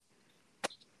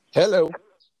Hello.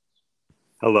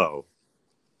 Hello.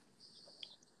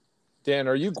 Dan,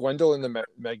 are you Gwendolyn the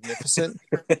Magnificent?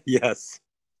 Yes.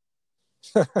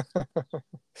 That's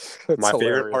My favorite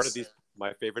hilarious. part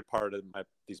of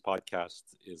these podcasts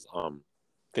is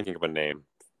thinking of a name.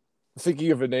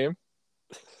 Thinking of a name?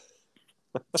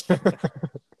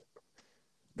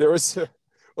 There was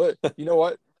well, you know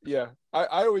what? Yeah.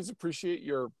 I always appreciate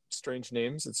your strange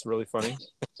names. It's really funny.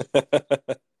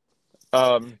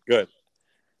 Good.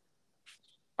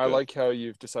 I like how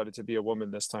you've decided to be a woman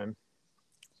this time.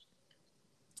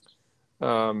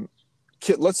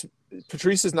 Patrice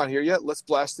is not here yet. Let's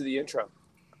blast to the intro.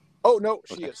 Oh no,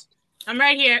 she is. I'm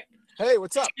right here. Hey,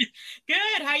 what's up?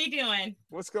 Good. How you doing?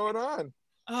 What's going on?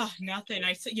 Oh, nothing.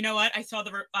 You know what? I saw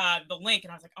the link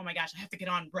and I was like, oh my gosh, I have to get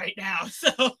on right now.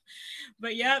 So,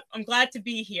 but yep, I'm glad to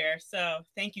be here. So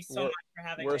thank you so much for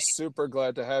having me. We're super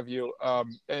glad to have you.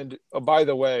 And by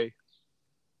the way,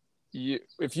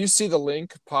 if you see the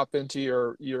link pop into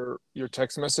your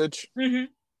text message,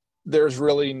 there's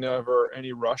really never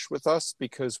any rush with us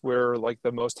because we're like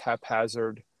the most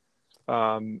haphazard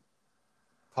podcast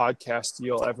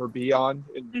you'll ever be on.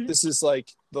 This is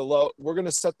like we're going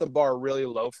to set the bar really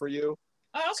low for you.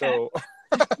 Oh, okay. So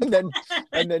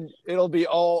and then it'll be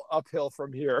all uphill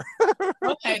from here.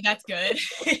 Okay, that's good.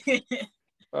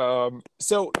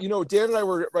 So Dan and I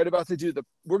were right about to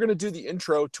we're going to do the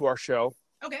intro to our show.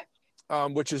 Okay.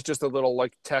 Which is just a little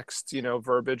like text,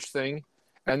 verbiage thing.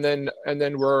 And then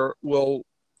we'll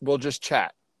just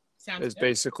chat. Sounds is good.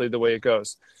 Basically the way it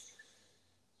goes.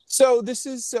 So this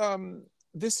is the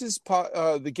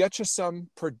Getcha Some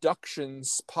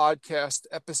Productions podcast,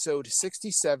 episode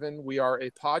 67. We are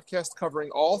a podcast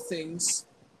covering all things.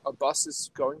 A bus is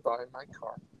going by in my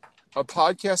car. A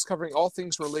podcast covering all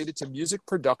things related to music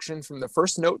production, from the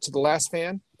first note to the last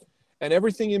fan, and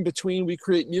everything in between. We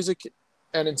create music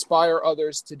and inspire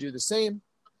others to do the same.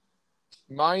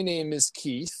 My name is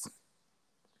Keith.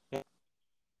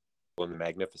 Gwendolyn the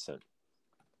Magnificent.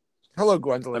 Hello,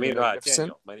 Gwendolyn.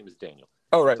 Daniel. My name is Daniel.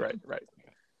 Oh, right.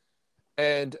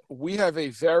 And we have a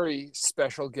very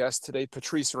special guest today,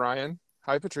 Patrice Ryan.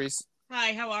 Hi, Patrice.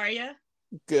 Hi, how are you?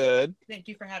 Good. Thank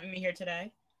you for having me here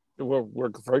today.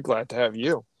 We're very glad to have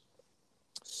you.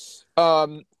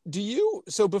 So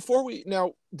before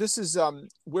this is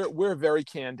we're very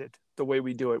candid the way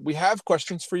we do it. We have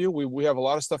questions for you. We have a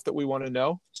lot of stuff that we want to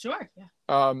know. Sure. Yeah.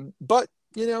 But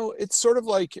it's sort of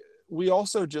like we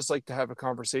also just like to have a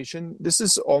conversation. This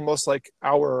is almost like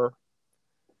our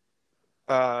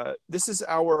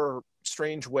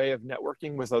strange way of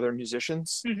networking with other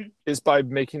musicians is by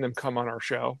making them come on our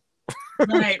show.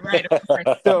 Right. Of course.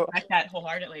 So, I like that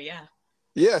wholeheartedly. Yeah.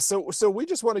 Yeah. So we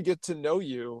just want to get to know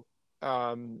you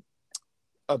a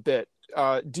bit.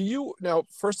 Do you now?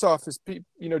 First off,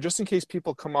 just in case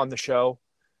people come on the show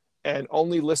and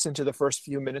only listen to the first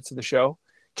few minutes of the show,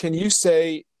 can you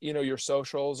say your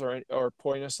socials or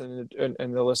point us and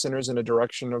the listeners in a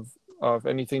direction of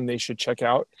anything they should check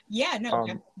out? Yeah, no,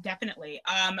 definitely.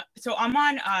 So I'm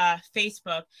on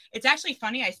Facebook. It's actually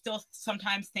funny. I still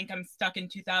sometimes think I'm stuck in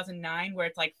 2009, where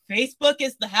it's like Facebook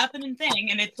is the happening thing,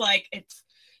 and it's like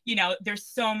there's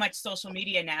so much social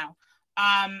media now.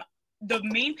 The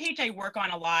main page I work on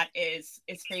a lot is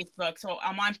Facebook. So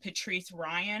I'm on Patrice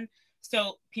Ryan.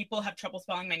 So people have trouble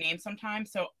spelling my name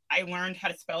sometimes. So I learned how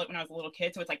to spell it when I was a little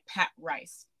kid. So it's like Pat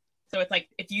Rice. So it's like,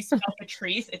 if you spell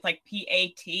Patrice, it's like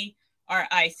Patrice.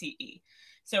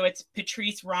 So it's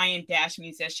Patrice Ryan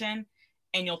 -musician.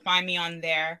 And you'll find me on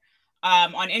there.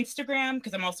 On Instagram,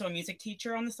 because I'm also a music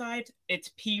teacher on the side, it's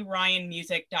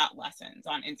pryanmusic.lessons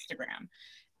on Instagram.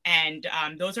 And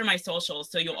those are my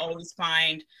socials. So you'll always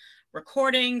find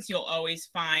recordings. You'll always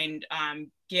find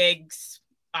gigs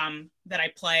that I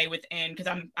play within, because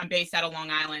I'm based out of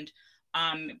Long Island,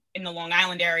 in the Long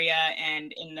Island area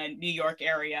and in the New York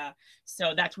area.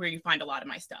 So that's where you find a lot of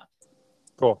my stuff.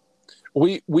 Cool.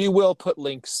 We will put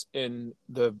links in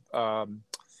the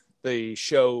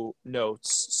show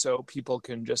notes so people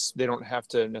can they don't have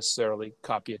to necessarily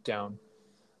copy it down.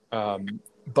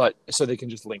 But so they can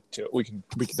just link to it.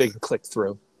 They can click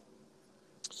through.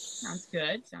 Sounds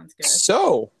good.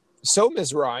 So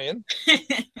Ms. Ryan,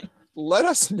 let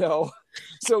us know.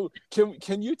 So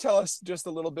can you tell us just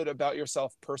a little bit about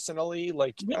yourself personally?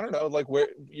 Like, I don't know, like where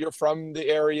you're from, the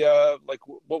area, like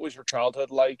what was your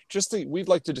childhood like? We'd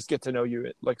like to just get to know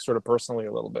you, like sort of personally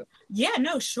a little bit. Yeah,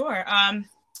 no, sure. I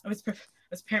was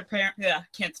preparing. Yeah,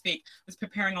 can't speak. I was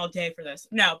preparing all day for this.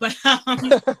 No, but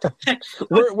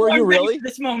were you really for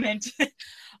this moment?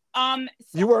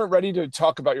 You weren't ready to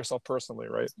talk about yourself personally,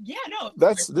 right? Yeah, no.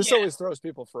 This always throws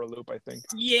people for a loop, I think.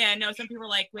 Yeah, no. Some people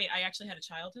are like, "Wait, I actually had a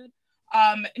childhood."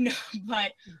 No,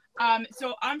 but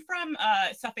so I'm from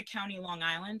Suffolk County, Long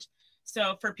Island.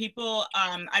 So for people,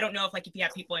 I don't know if you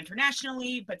have people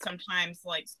internationally, but sometimes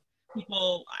like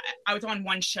people, I was on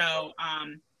one show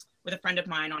with a friend of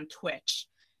mine on Twitch,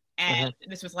 and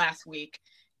this was last week,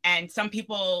 and some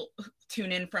people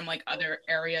tune in from like other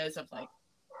areas of like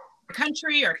the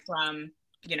country or from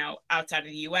outside of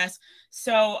the US.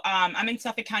 So I'm in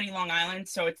Suffolk County, Long Island,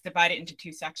 so it's divided into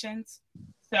two sections.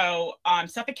 So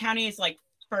Suffolk County is like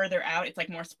further out, it's like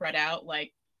more spread out,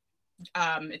 like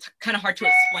it's kind of hard to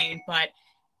explain, but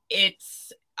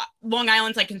it's Long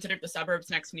Island's like considered the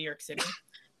suburbs next to New York City.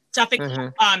 Suffolk,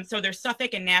 so there's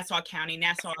Suffolk and Nassau County.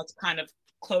 Nassau is kind of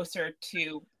closer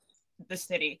to the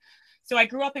city. So I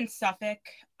grew up in Suffolk.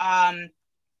 I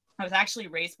was actually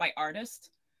raised by artists.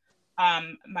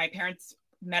 My parents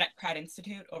met at Pratt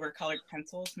Institute over colored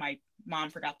pencils. My mom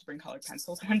forgot to bring colored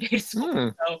pencils one day to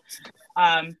school. So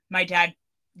my dad,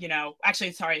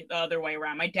 actually, sorry, the other way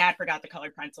around. My dad forgot the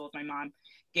colored pencils. My mom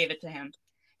gave it to him.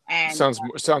 And sounds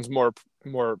more it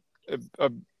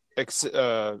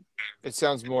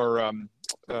sounds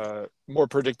more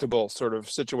predictable sort of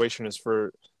situation is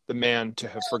for the man to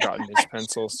have forgotten his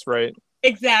pencils, right?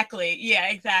 Exactly. Yeah,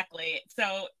 exactly.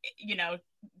 So,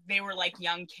 they were like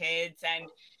young kids, and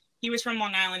he was from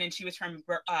Long Island and she was from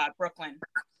Brooklyn,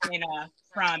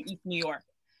 from East New York.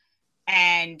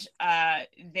 And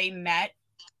they met,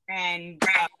 and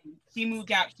he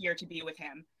moved out here to be with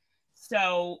him.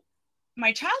 So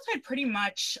my childhood pretty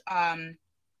much,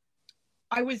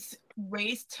 I was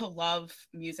raised to love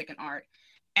music and art.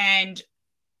 And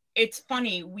it's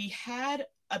funny, we had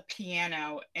a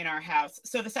piano in our house.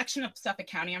 So the section of Suffolk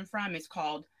County I'm from is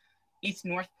called East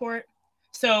Northport.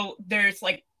 So there's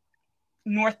like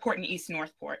Northport and East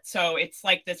Northport. So it's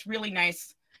like this really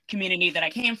nice community that I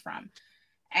came from.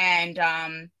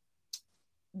 And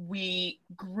we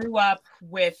grew up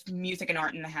with music and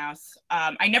art in the house.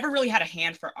 I never really had a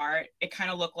hand for art. It kind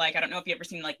of looked like, I don't know if you ever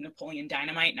seen like Napoleon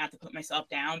Dynamite, not to put myself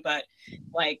down, but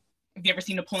like, if you ever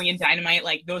seen Napoleon Dynamite,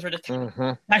 like those were the things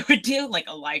I would do, like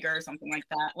a Liger or something like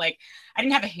that. Like I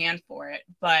didn't have a hand for it,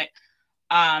 but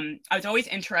I was always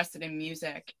interested in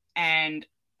music. And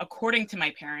according to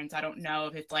my parents, I don't know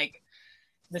if it's like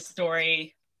the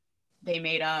story they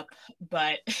made up,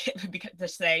 but because to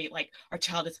say like our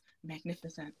child is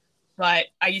magnificent. But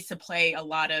I used to play a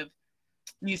lot of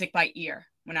music by ear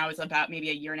when I was about maybe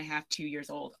a year and a half, 2 years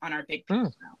old on our big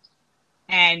piano.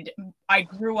 And I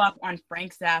grew up on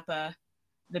Frank Zappa,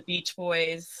 the Beach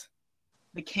Boys,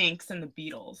 the Kinks, and the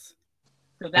Beatles.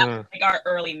 So that was like our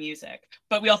early music.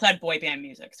 But we also had boy band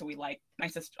music. So we like my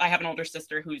sister. I have an older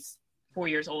sister who's 4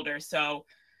 years older. So,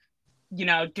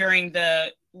 during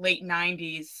the late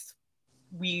 90s,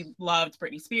 we loved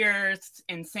Britney Spears,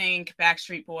 NSYNC,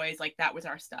 Backstreet Boys. Like that was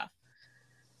our stuff.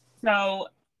 So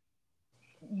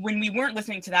when we weren't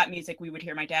listening to that music, we would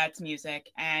hear my dad's music.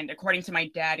 And according to my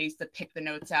dad, he used to pick the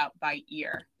notes out by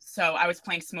ear. So I was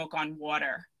playing Smoke on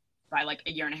Water by like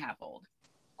a year and a half old.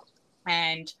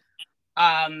 And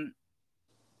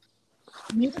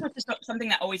music was just something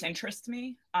that always interests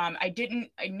me. I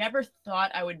never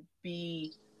thought I would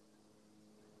be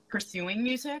pursuing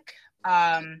music.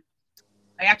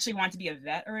 I actually wanted to be a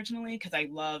vet originally because I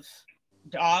love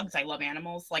dogs. I love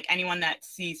animals. Like anyone that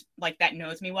sees, like that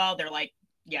knows me well, they're like,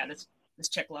 yeah, this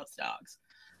chick loves dogs.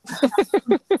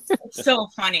 It's so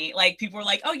funny. Like people were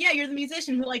like, oh yeah, you're the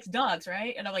musician who likes dogs,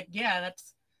 right? And I'm like, yeah,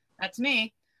 that's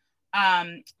me.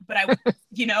 But I,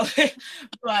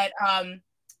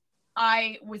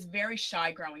 I was very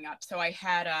shy growing up. So I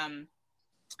had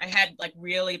like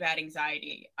really bad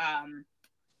anxiety.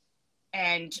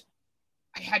 And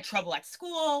I had trouble at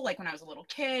school. Like when I was a little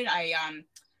kid, I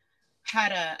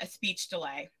had a speech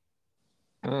delay.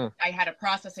 I had a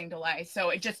processing delay. So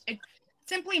it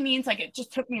simply means like it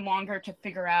just took me longer to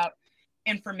figure out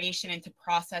information and to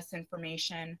process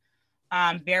information.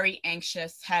 Very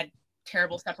anxious, had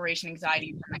terrible separation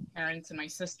anxiety from my parents and my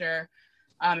sister.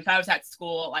 If I was at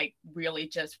school, I really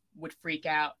just would freak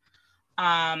out.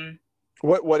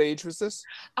 What age was this?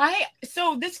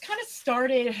 So this kind of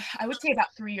started, I would say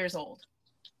about 3 years old.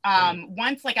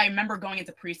 Once, like I remember going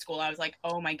into preschool, I was like,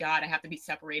 oh my God, I have to be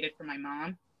separated from my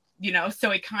mom, so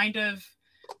it kind of,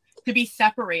 to be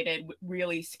separated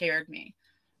really scared me.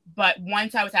 But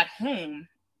once I was at home,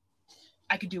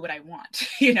 I could do what I want,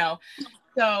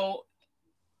 so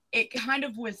it kind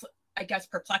of was, I guess,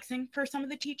 perplexing for some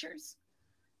of the teachers.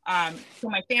 So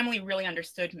my family really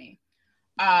understood me.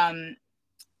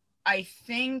 I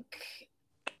think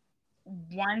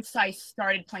once I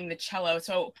started playing the cello,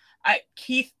 so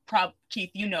Keith,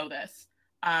 you know this.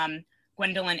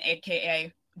 Gwendolyn,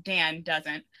 aka Dan,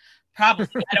 doesn't. Probably,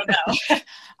 I don't know.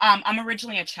 I'm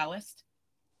originally a cellist.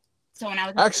 So when I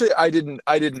was Actually, I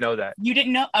didn't know that. You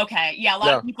didn't know? Okay. Yeah, a lot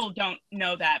No. of people don't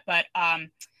know that, but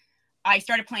I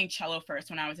started playing cello first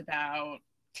when I was about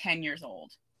 10 years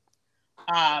old.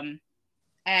 And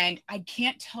I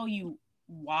can't tell you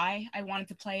why I wanted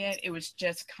to play it. It was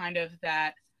just kind of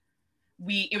that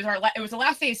it was the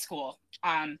last day of school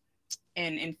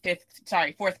in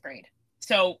fourth grade.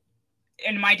 So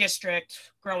in my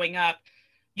district growing up,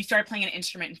 you started playing an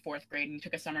instrument in fourth grade and you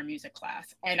took a summer music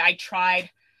class. And I tried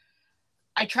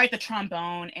the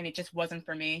trombone and it just wasn't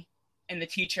for me. And the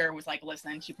teacher was like,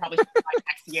 listen, she probably should try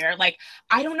next year. Like,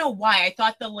 I don't know why. I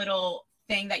thought the little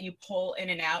thing that you pull in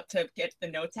and out to get the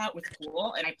notes out was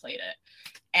cool. And I played it.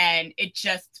 And it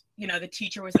just, the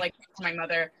teacher was like to my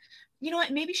mother, you know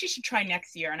what, maybe she should try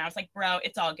next year. And I was like, bro,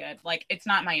 it's all good. Like, it's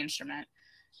not my instrument.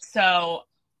 So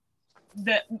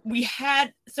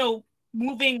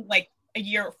moving like a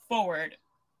year forward,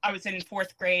 I was in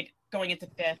fourth grade going into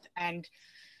fifth, and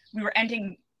we were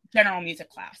ending general music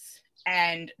class.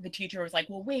 And the teacher was like,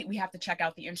 well, wait, we have to check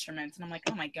out the instruments. And I'm like,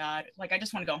 oh my God, like, I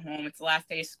just want to go home. It's the last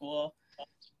day of school.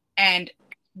 And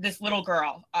this little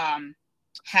girl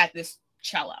had this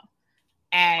cello.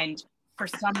 And for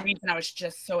some reason, I was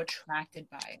just so attracted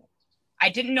by it. I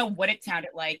didn't know what it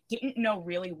sounded like, didn't know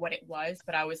really what it was,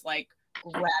 but I was like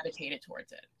gravitated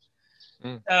towards it.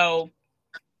 So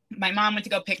my mom went to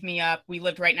go pick me up. We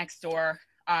lived right next door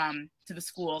to the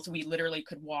school, so we literally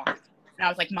could walk. And I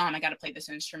was like, Mom, I got to play this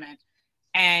instrument.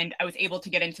 And I was able to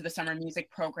get into the summer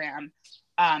music program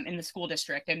in the school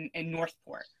district in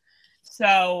Northport.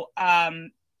 So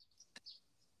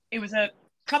it was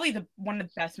probably one of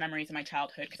the best memories of my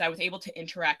childhood, because I was able to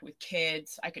interact with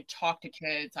kids. I could talk to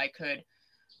kids. I could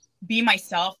be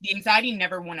myself. The anxiety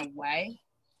never went away,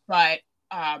 but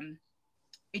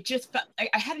it just felt,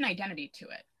 I had an identity to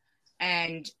it.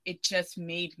 And it just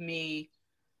made me,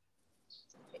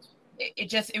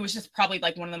 it was just probably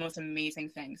like one of the most amazing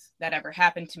things that ever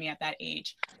happened to me at that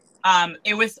age.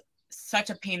 It was such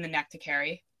a pain in the neck to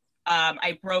carry.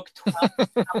 I broke 12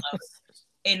 cellos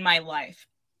in my life.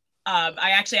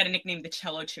 I actually had a nickname, the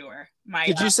Cello Chewer.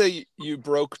 Did you say you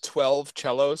broke 12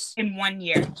 cellos? In 1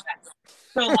 year.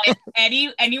 So like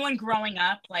anyone growing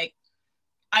up, like,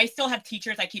 I still have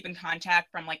teachers I keep in contact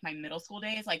from like my middle school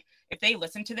days. Like, if they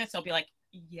listen to this, they'll be like,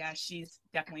 yeah, she's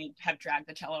definitely have dragged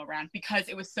the cello around, because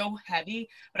it was so heavy,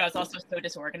 but I was also so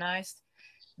disorganized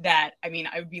that, I mean,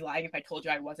 I would be lying if I told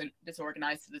you I wasn't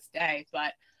disorganized to this day,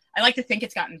 but I like to think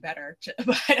it's gotten better.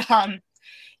 But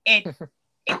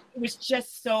it was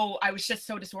just so, I was just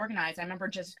so disorganized. I remember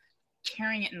just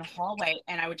carrying it in the hallway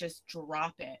and I would just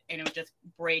drop it and it would just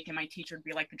break. And my teacher would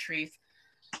be like, Patrice,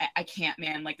 I can't,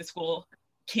 man, like the school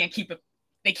can't keep it.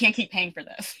 They can't keep paying for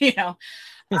this,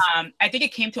 I think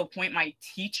it came to a point my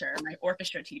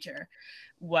orchestra teacher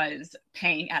was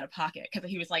paying out of pocket, because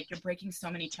he was like, you're breaking so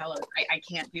many cellos. I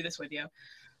can't do this with you.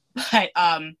 But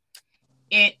I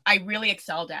really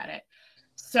excelled at it.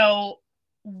 So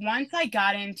once I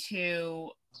got into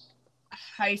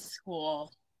high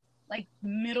school, like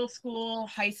middle school,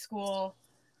 high school,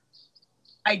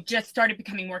 I just started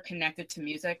becoming more connected to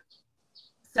music.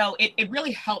 So it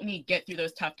really helped me get through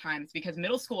those tough times, because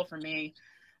middle school for me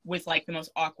was like the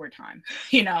most awkward time.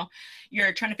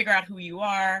 You're trying to figure out who you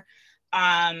are.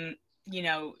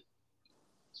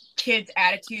 Kids'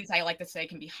 attitudes, I like to say,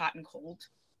 can be hot and cold,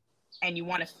 and you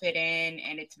want to fit in,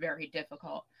 and it's very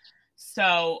difficult.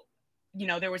 So,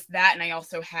 there was that. And I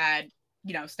also had,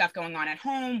 stuff going on at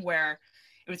home where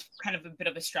it was kind of a bit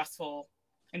of a stressful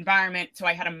environment. So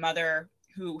I had a mother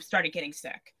who started getting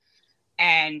sick.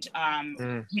 And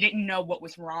we didn't know what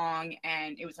was wrong.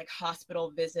 And it was like hospital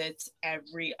visits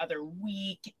every other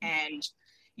week. And,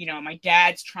 my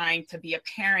dad's trying to be a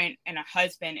parent and a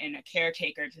husband and a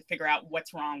caretaker to figure out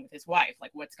what's wrong with his wife,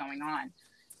 like what's going on.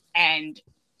 And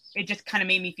it just kind of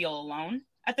made me feel alone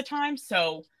at the time.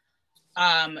 So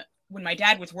when my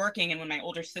dad was working and when my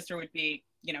older sister would be,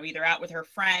 either out with her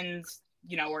friends,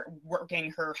 or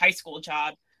working her high school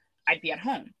job, I'd be at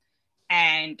home.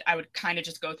 And I would kind of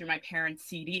just go through my parents'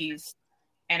 CDs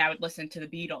and I would listen to the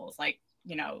Beatles, like,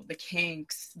 the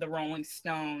Kinks, the Rolling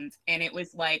Stones. And it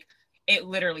was like, it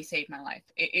literally saved my life.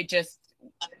 I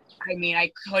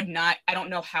don't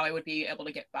know how I would be able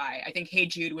to get by. I think Hey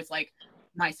Jude was like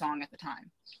my song at the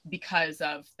time because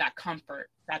of that comfort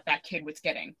that kid was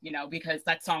getting, because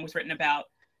that song was written about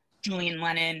Julian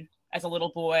Lennon as a little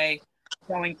boy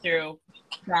going through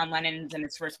John Lennon's and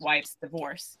his first wife's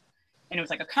divorce. And it was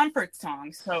like a comfort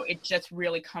song. So it just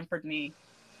really comforted me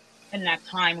in that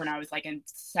time when I was like in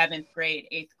 7th grade,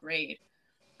 8th grade,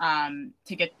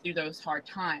 to get through those hard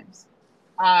times.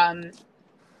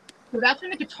 So that's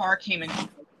when the guitar came in.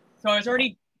 So I was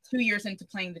already 2 years into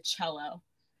playing the cello,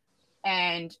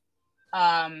 and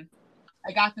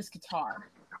I got this guitar,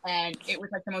 and it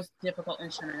was like the most difficult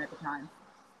instrument at the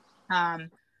time.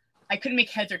 I couldn't make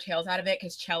heads or tails out of it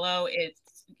because cello is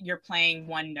you're playing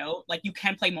one note. Like you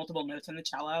can play multiple notes on the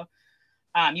cello.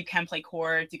 You can play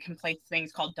chords. You can play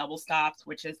things called double stops,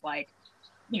 which is like,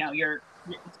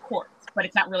 it's chords, but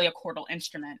it's not really a chordal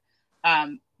instrument.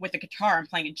 With the guitar, I'm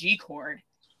playing a G chord,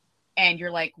 and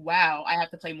you're like, wow, I have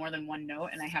to play more than one note,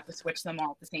 and I have to switch them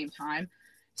all at the same time.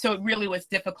 So it really was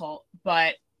difficult,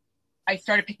 but I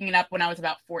started picking it up when I was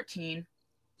about 14,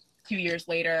 2 years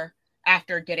later,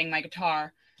 after getting my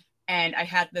guitar. And I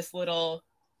had this little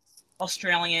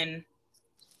Australian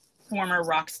former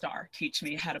rock star teach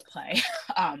me how to play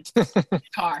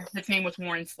guitar. His name was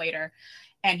Warren Slater,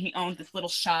 and he owned this little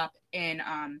shop in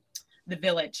the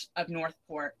village of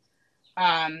Northport.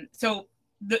 So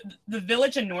the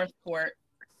village in Northport,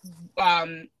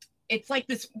 it's like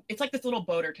this little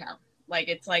boater town. Like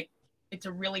it's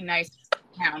a really nice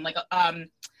town. Like I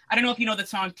don't know if you know the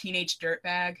song Teenage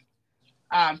Dirtbag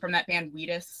from that band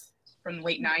Wheatus from the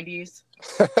late 90s.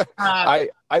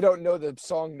 I don't know the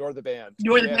song nor the band.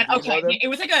 Okay. It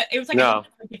was like No.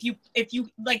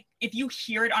 if you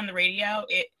hear it on the radio,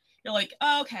 you're like,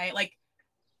 oh, okay.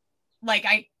 Like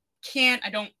I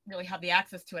don't really have the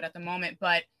access to it at the moment,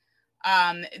 but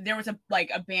there was a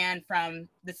band from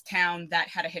this town that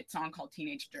had a hit song called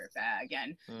Teenage Dirtbag,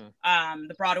 and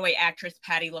the Broadway actress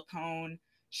Patti LuPone,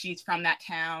 she's from that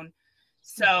town.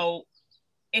 So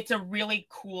it's a really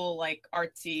cool, like,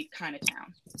 artsy kind of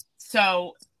town.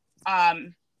 So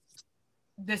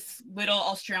this little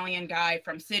Australian guy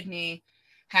from Sydney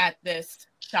had this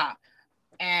shop,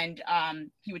 and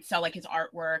he would sell like his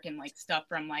artwork and like stuff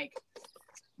from like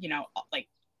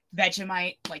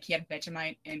Vegemite. Like he had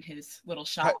Vegemite in his little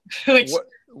shop.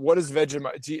 What is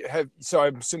Vegemite? So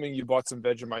I'm assuming you bought some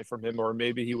Vegemite from him, or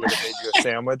maybe he would have made you a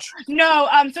sandwich. No,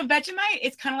 so Vegemite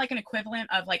is kind of like an equivalent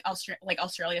of like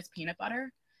Australia's peanut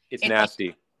butter. It's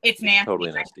nasty. It's nasty.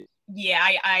 Totally nasty. Yeah,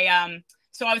 I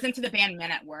so I was into the band Men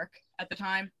at Work at the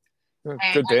time.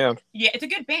 Good band. It's a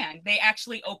good band. They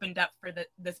actually opened up for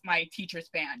my teacher's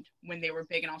band when they were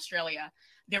big in Australia.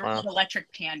 They were called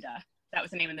Electric Panda. That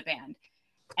was the name of the band.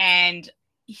 And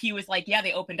he was like, yeah,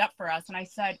 they opened up for us. And I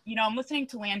said, I'm listening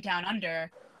to Land Down Under.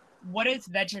 What is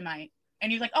Vegemite? And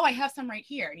he's like, oh, I have some right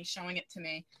here. And he's showing it to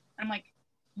me. And I'm like,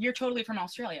 you're totally from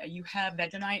Australia. You have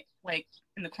Vegemite like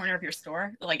in the corner of your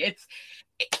store. Like it's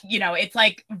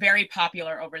like very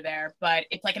popular over there, but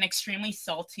it's like an extremely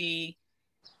salty,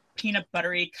 peanut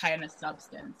buttery kind of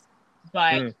substance.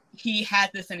 But he had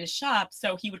this in his shop.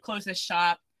 So he would close his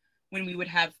shop when we would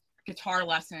have guitar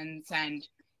lessons, and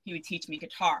he would teach me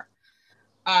guitar.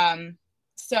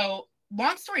 So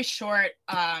long story short,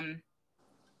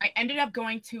 I ended up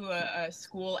going to a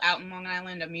school out in Long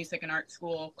Island, a music and art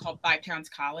school called Five Towns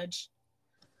College.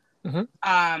 Mm-hmm.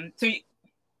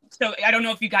 So I don't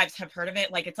know if you guys have heard of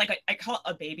it. Like it's like I call it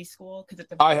a baby school because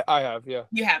it's I have, yeah.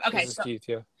 You have, okay. This is Keith,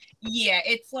 yeah. Yeah,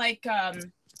 it's like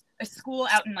a school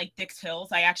out in like Dix Hills.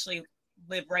 I actually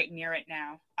live right near it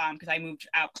now because I moved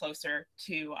out closer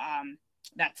to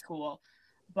that school.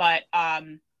 But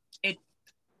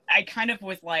I kind of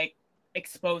was like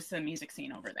exposed to the music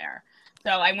scene over there. So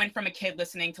I went from a kid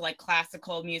listening to like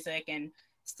classical music and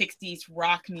 60s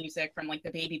rock music from like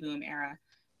the baby boom era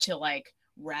to like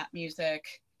rap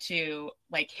music to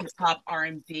like hip hop,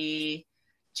 R&B,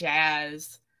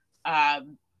 jazz. I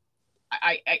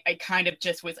kind of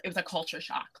just it was a culture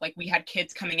shock. Like we had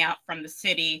kids coming out from the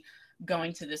city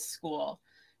going to this school,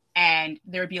 and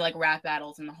there would be like rap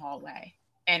battles in the hallway.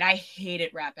 And I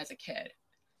hated rap as a kid.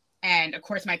 And of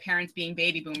course, my parents being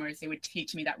baby boomers, they would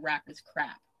teach me that rap is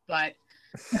crap. But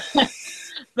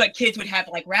but kids would have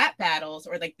like rap battles,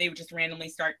 or like they would just randomly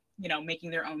start,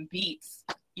 making their own beats,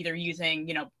 either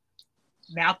using,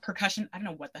 mouth percussion. I don't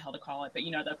know what the hell to call it, but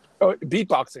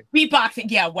beatboxing.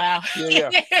 Beatboxing, yeah, wow. Yeah.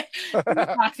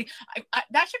 Beatboxing.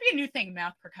 That should be a new thing,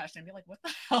 mouth percussion. I'd be like, what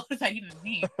the hell does that even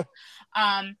mean?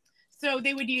 So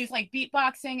they would use like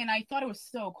beatboxing, and I thought it was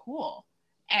so cool.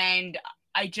 And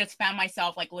I just found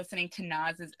myself like listening to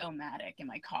Nas's Illmatic in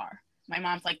my car. My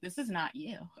mom's like, this is not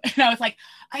you. And I was like,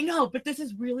 I know, but this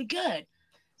is really good.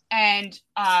 And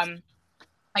I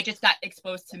just got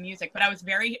exposed to music, but I was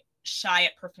very shy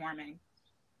at performing.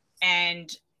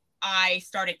 And I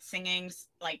started singing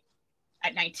like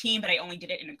at 19, but I only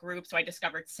did it in a group. So I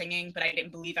discovered singing, but I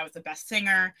didn't believe I was the best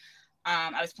singer.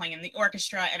 I was playing in the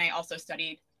orchestra, and I also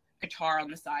studied guitar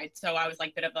on the side. So I was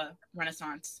like a bit of a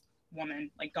Renaissance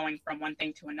woman, like going from one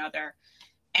thing to another.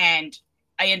 And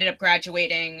I ended up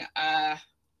graduating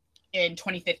in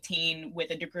 2015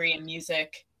 with a degree in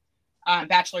music,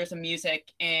 bachelor's of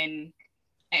music in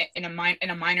a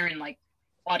minor in like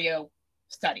audio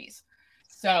studies.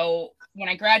 So when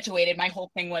I graduated, my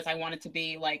whole thing was I wanted to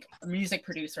be like a music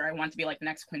producer. I wanted to be like the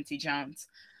next Quincy Jones.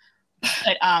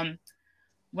 But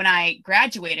when I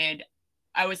graduated,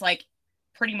 I was like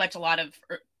pretty much a lot of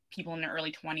people in their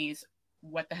early 20s,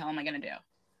 what the hell am I going to do?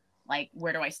 Like,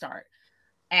 where do I start?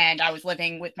 And I was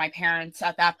living with my parents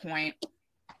at that point,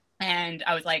 and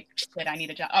I was like, shit, I need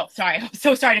a job. Oh, sorry. I'm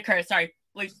so sorry to curse. Sorry.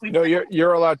 Please. No,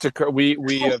 you're allowed to. We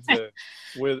have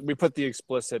we put the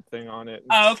explicit thing on it.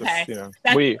 Oh, okay. Just,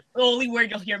 that's the only word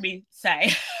you'll hear me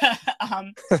say.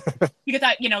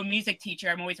 Because music teacher,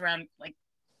 I'm always around like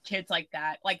kids like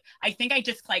that. Like, I think I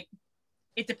just like,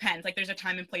 it depends. Like, there's a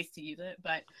time and place to use it.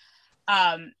 But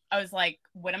I was like,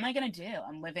 what am I gonna do?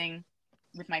 I'm living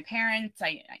with my parents.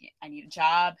 I need a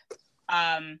job.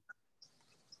 And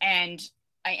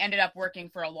I ended up working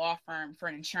for a law firm, for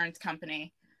an insurance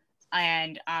company.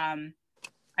 And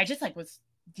I just like was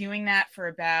doing that for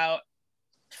about,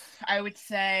 I would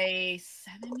say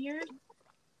 7 years.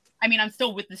 I mean, I'm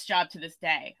still with this job to this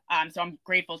day. So I'm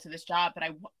grateful to this job, but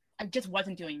I just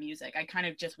wasn't doing music. I kind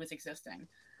of just was existing.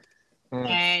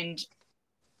 And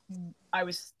I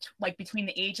was like between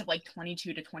the age of like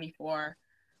 22 to 24,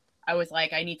 I was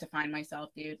like, I need to find myself,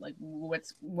 dude. Like,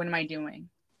 what am I doing?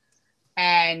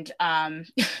 And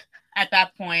at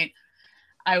that point,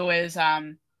 I was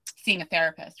seeing a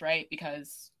therapist, right?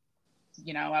 Because,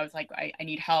 I was like, I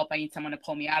need help. I need someone to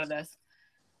pull me out of this.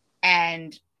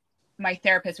 And my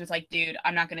therapist was like, dude,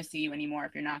 I'm not going to see you anymore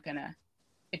if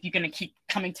you're going to keep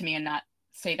coming to me and not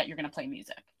say that you're going to play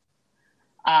music.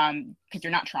 Because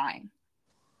you're not trying.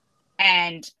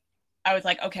 And I was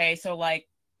like, okay, so like,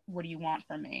 what do you want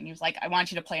from me? And he was like, I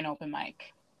want you to play an open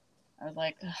mic. I was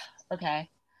like, okay.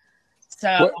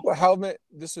 So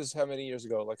this was how many years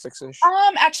ago? Like 6-ish?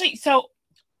 Actually, so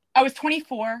I was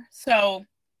 24. So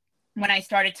when I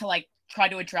started to like try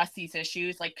to address these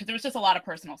issues, like, because there was just a lot of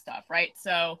personal stuff, right?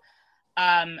 So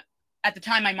at the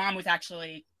time, my mom was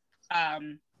actually,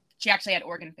 she actually had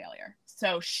organ failure.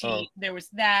 So there was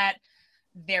that.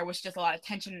 There was just a lot of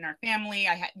tension in our family.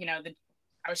 I had,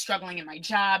 I was struggling in my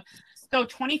job. So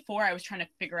 24, I was trying to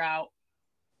figure out,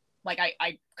 like,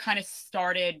 I kind of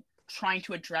started trying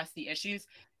to address the issues.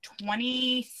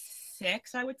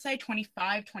 26, I would say,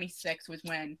 25, 26 was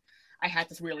when I had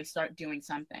to really start doing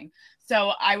something.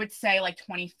 So I would say like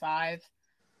 25,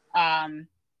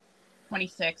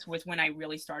 26 was when I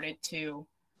really started to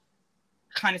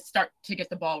kind of start to get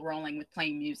the ball rolling with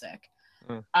playing music.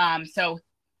 So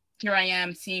here I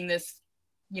am seeing this,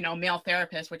 male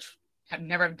therapist, which I've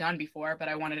never done before, but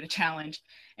I wanted a challenge.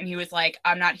 And he was like,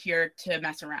 I'm not here to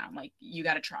mess around. Like, you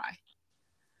got to try.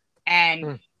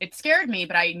 And it scared me,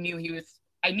 but I knew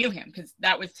him because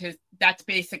that's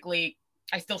basically,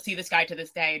 I still see this guy to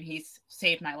this day, and he's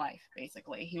saved my life.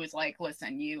 Basically. He was like,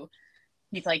 listen,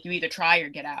 he's like, you either try or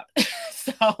get out.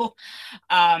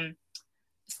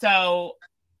 So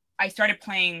I started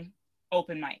playing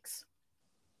open mics.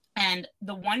 And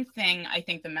the one thing I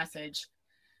think the message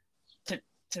to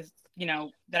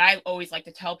that I always like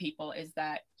to tell people is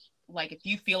that, like, if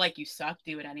you feel like you suck,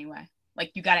 do it anyway.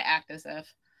 Like, you got to act as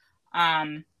if.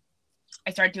 I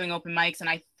started doing open mics, and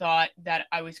I thought that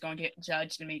I was going to get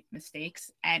judged and make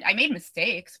mistakes. And I made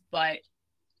mistakes, but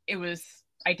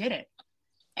I did it.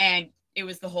 And it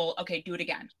was the whole, okay, do it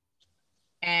again.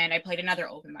 And I played another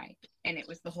open mic, and it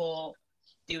was the whole,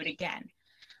 do it again.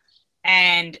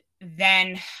 And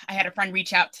then I had a friend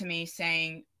reach out to me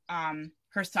saying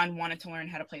her son wanted to learn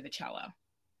how to play the cello.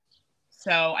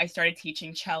 So I started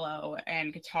teaching cello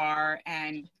and guitar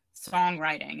and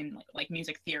songwriting and like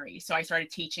music theory. So I started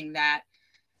teaching that.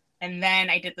 And then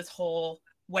I did this whole,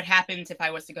 what happens if I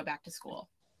was to go back to school?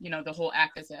 The whole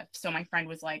act as if. So my friend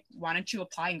was like, why don't you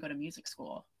apply and go to music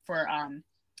school for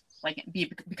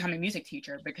become a music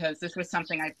teacher? Because this was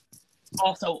something I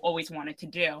also always wanted to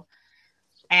do.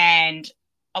 And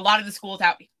a lot of the schools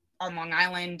out on Long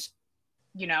Island,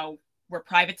 were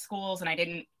private schools, and I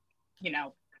didn't,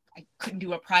 I couldn't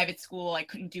do a private school. I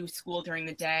couldn't do school during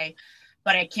the day,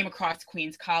 but I came across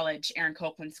Queens College, Aaron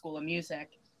Copland School of Music,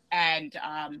 and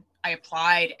I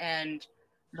applied, and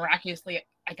miraculously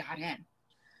I got in.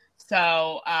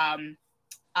 So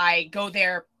I go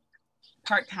there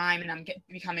part-time, and I'm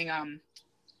becoming,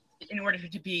 in order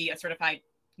to be a certified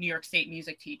New York State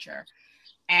music teacher.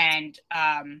 And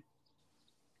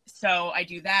so I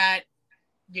do that,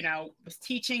 was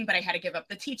teaching, but I had to give up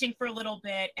the teaching for a little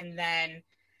bit. And then,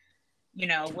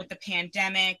 with the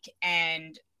pandemic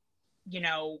and,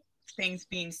 things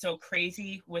being so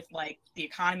crazy with like the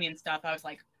economy and stuff, I was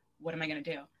like, what am I going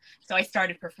to do? So I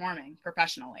started performing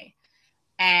professionally,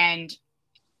 and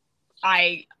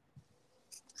I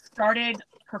started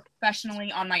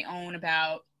professionally on my own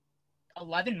about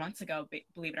 11 months ago,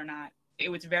 believe it or not. It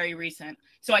was very recent.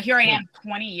 So here I am,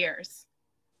 20 years,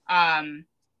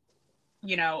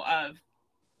 you know, of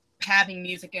having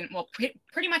music, and well,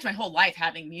 pretty much my whole life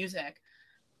having music,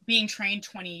 being trained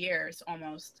 20 years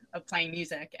almost of playing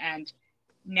music, and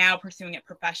now pursuing it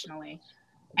professionally.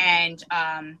 And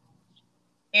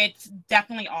it's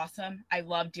definitely awesome. I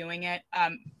love doing it.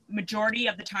 Majority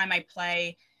of the time I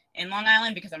play in Long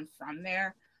Island because I'm from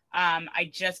there. I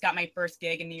just got my first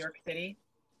gig in New York City,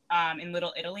 in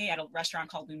Little Italy at a restaurant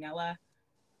called Lunella.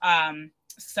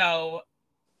 So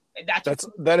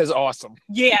that is awesome.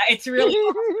 Yeah, it's really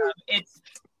awesome.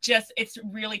 It's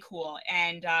really cool.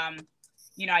 And,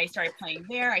 you know, I started playing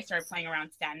there. I started playing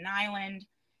around Staten Island.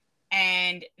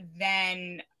 And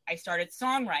then I started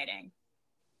songwriting.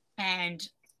 And,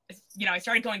 you know, I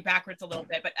started going backwards a little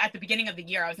bit. But at the beginning of the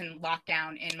year, I was in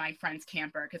lockdown in my friend's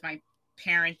camper because my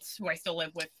parents, who I still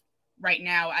live with right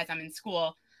now as I'm in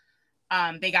school,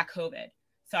 they got COVID.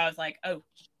 So I was like, oh,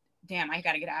 damn, I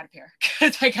got to get out of here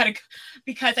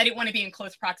because I didn't want to be in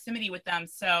close proximity with them.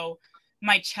 So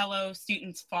my cello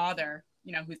student's father,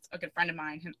 you know, who's a good friend of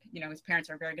mine, you know, his parents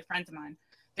are very good friends of mine.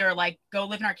 They were like, go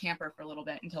live in our camper for a little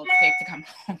bit until it's safe to come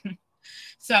home.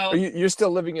 So you're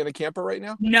still living in a camper right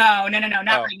now? No,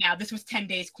 not right now. This was 10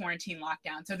 days quarantine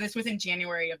lockdown. So this was in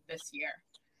January of this year.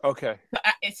 Okay.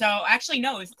 So actually,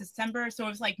 no, it was December. So it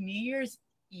was like New Year's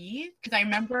Eve. Because I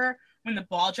remember when the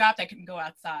ball dropped, I couldn't go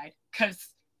outside because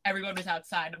everyone was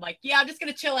outside. I'm like, yeah, I'm just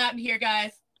going to chill out in here,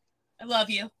 guys. I love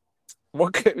you.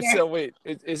 Yeah. So wait,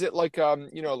 is it like,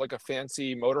 you know, like a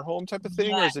fancy motorhome type of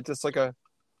thing? Yeah. Or is it just like a...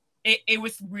 It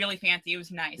was really fancy. It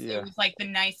was nice. Yeah. It was like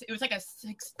it was like a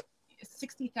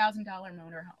 $60,000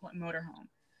 motorhome.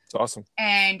 It's awesome.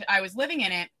 And I was living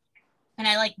in it, and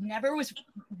I like never was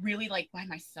really like by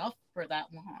myself for that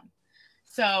long.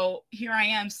 So here I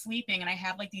am sleeping, and I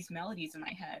have like these melodies in my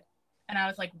head, and I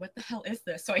was like, what the hell is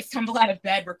this? So I stumbled out of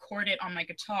bed, record it on my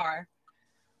guitar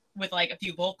with like a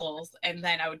few vocals, and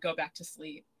then I would go back to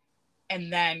sleep,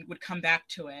 and then would come back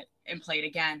to it and play it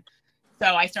again.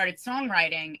 So I started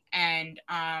songwriting, and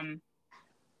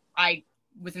I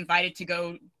was invited to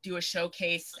go do a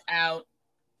showcase out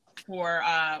for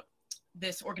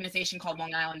this organization called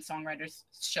Long Island Songwriters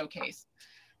Showcase.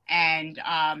 And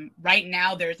right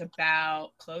now there's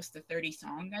about close to 30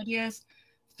 song ideas.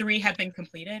 3 have been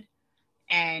completed.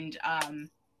 And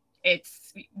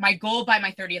it's my goal by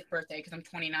my 30th birthday, because I'm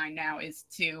 29 now, is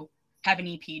to have an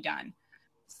EP done.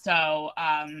 So,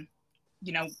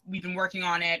 you know, we've been working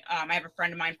on it. I have a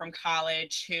friend of mine from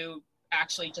college who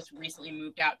actually just recently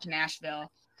moved out to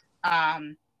Nashville,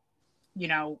 you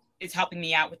know, is helping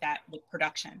me out with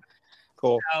production.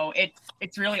 Cool. So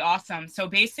it's really awesome. So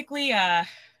basically,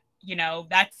 you know,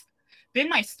 that's been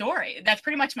my story. That's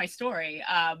pretty much my story.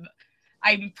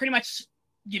 I'm pretty much,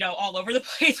 you know, all over the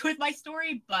place with my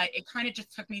story, but it kind of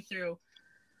just took me through,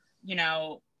 you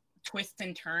know, twists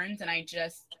and turns, and I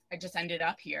just ended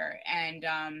up here. And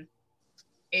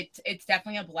it's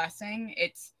definitely a blessing.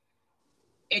 It's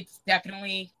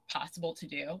definitely possible to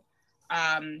do.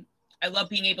 I love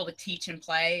being able to teach and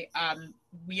play.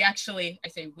 We actually, I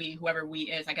say we, whoever we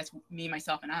is, I guess me,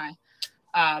 myself, and I.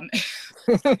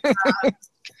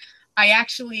 I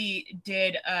actually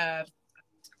did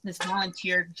this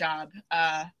volunteer job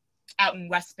out in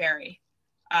Westbury,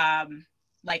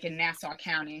 like in Nassau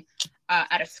County,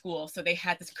 at a school. So they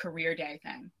had this career day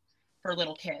thing for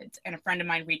little kids. And a friend of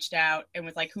mine reached out and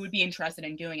was like, who would be interested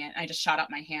in doing it? And I just shot up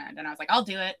my hand, and I was like, I'll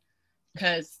do it,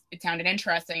 because it sounded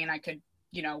interesting, and I could,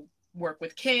 you know, work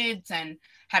with kids and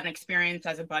have an experience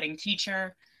as a budding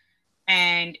teacher.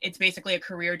 And it's basically a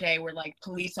career day where like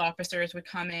police officers would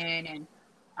come in,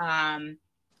 and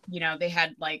you know, they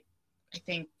had like, I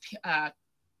think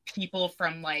people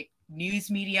from like news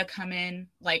media come in,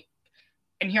 like,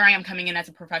 and here I am coming in as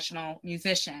a professional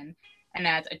musician and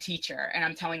as a teacher, and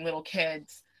I'm telling little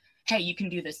kids, hey, you can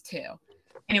do this too.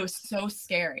 And it was so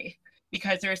scary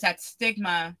because there's that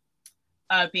stigma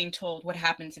of being told what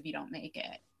happens if you don't make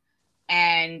it.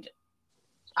 And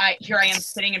here I am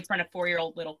sitting in front of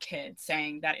 4-year-old little kids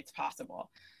saying that it's possible.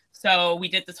 So we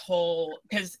did this whole,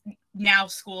 because now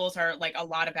schools are like a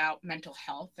lot about mental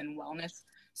health and wellness.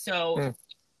 So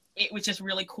it was just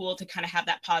really cool to kind of have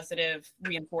that positive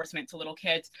reinforcement to little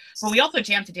kids. But we also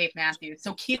jammed to Dave Matthews.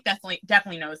 So Keith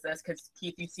definitely knows this, because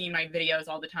Keith, you've seen my videos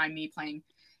all the time, me playing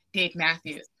Dave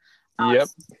Matthews. Yep.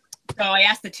 So I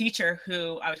asked the teacher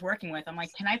who I was working with, I'm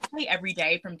like, can I play Every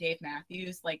Day from Dave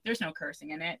Matthews? Like, there's no cursing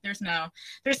in it. There's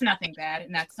nothing bad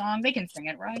in that song. They can sing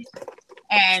it, right?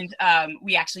 And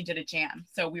we actually did a jam.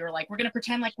 So we were like, we're going to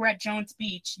pretend like we're at Jones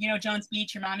Beach. You know, Jones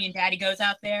Beach, your mommy and daddy goes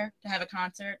out there to have a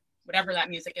concert, whatever that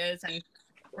music is. And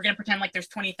we're going to pretend like there's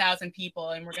 20,000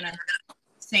 people and we're going to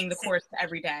sing the chorus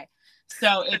Every Day.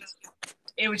 So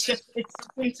it's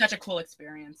been such a cool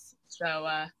experience. So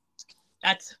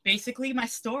that's basically my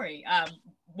story.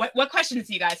 What questions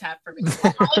do you guys have for me?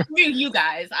 I'll do you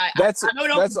guys. That's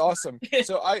awesome.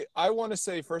 So I want to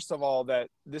say, first of all, that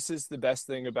this is the best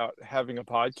thing about having a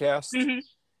podcast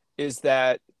is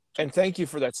that, and thank you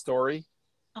for that story.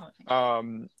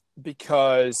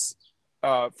 Because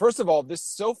first of all, this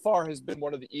so far has been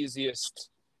one of the easiest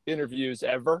interviews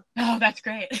ever. Oh, that's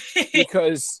great.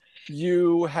 Because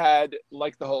you had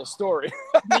like the whole story.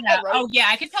 Yeah. Right? Oh yeah,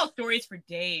 I could tell stories for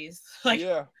days. Like,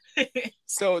 yeah.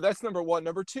 So that's number one.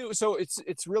 Number two, so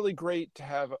it's really great to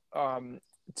have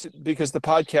because the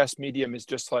podcast medium is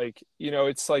just like, you know,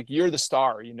 it's like you're the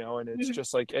star, you know, and it's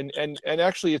just like and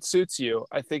actually it suits you.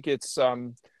 I think it's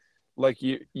like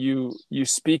you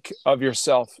speak of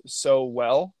yourself so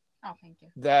well. Oh, thank you.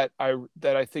 That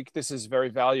I think this is very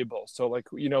valuable. So like,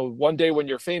 you know, one day when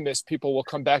you're famous, people will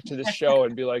come back to this show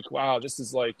and be like, wow, this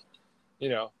is like, you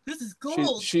know, this is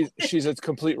gold. She's a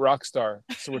complete rock star,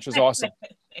 so, which is awesome.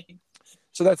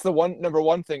 So that's the number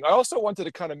one thing. I also wanted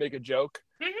to kind of make a joke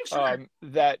that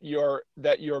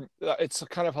it's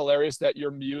kind of hilarious that your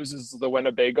muse is the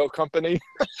Winnebago company.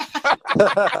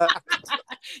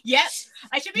 Yes,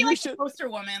 I should be the poster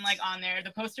woman, like on there,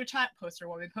 the poster child.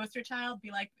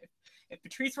 Be like, if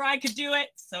Patrice Ride could do it,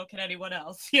 so can anyone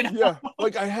else. You know? Yeah,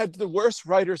 like I had the worst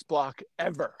writer's block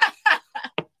ever.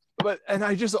 And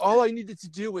all I needed to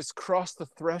do was cross the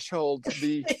threshold,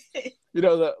 you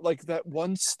know, that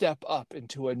one step up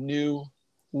into a new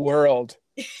world.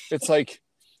 It's like,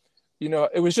 you know,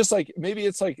 it was just like, maybe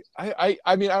it's like, I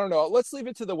mean, I don't know. Let's leave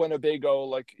it to the Winnebago,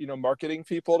 like, you know, marketing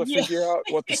people to figure out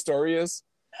what the story is.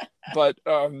 But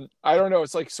I don't know.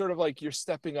 It's like sort of like you're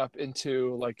stepping up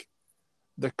into like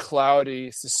the cloudy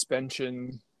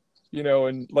suspension, you know,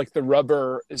 and like the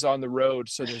rubber is on the road.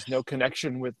 So there's no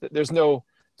connection with it. There's no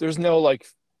like,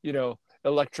 you know,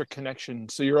 electric connection.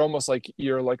 So you're almost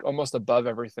above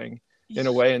everything in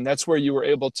a way. And that's where you were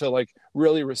able to like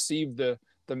really receive the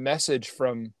message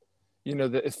from, you know,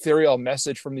 the ethereal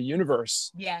message from the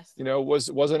universe. Yes. You know,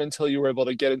 wasn't until you were able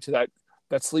to get into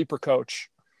that sleeper coach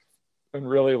and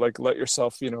really like let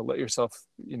yourself, you know, let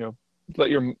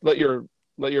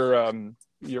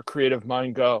your creative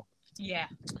mind go. Yeah.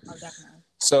 Oh, definitely.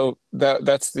 So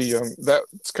that's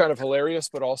kind of hilarious,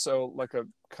 but also like a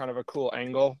kind of a cool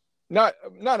angle. Not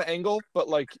an angle, but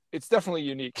like it's definitely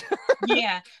unique.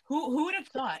 Yeah. Who would have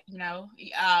thought? You know,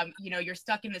 you're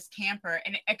stuck in this camper,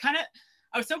 and I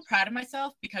was so proud of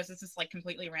myself because this is like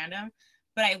completely random,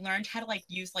 but I learned how to like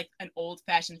use like an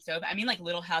old-fashioned stove. I mean, like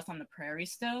Little House on the Prairie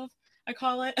stove, I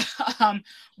call it,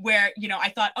 where, you know, I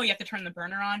thought, oh, you have to turn the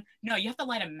burner on. No, you have to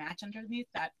light a match underneath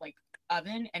that like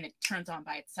oven and it turns on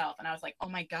by itself. And I was like, oh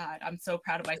my God, I'm so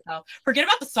proud of myself. Forget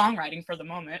about the songwriting for the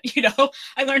moment. You know,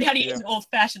 I learned how to use an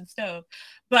old-fashioned stove.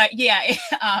 But yeah,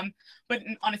 but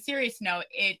on a serious note,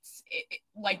 it's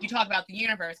like you talk about the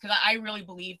universe, because I really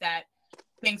believe that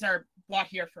things are brought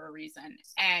here for a reason.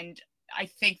 And I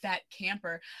think that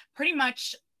camper pretty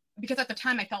much, because at the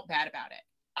time I felt bad about it.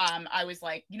 I was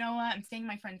like, you know what, I'm staying in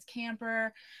my friend's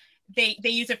camper. They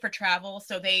use it for travel.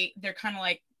 So they're kind of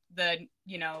like the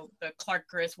Clark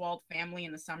Griswold family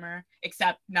in the summer,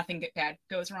 except nothing bad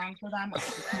goes wrong for them.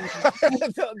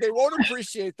 They won't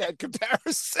appreciate that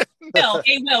comparison.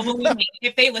 They will, believe me.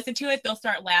 If they listen to it, they'll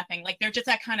start laughing. Like, they're just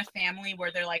that kind of family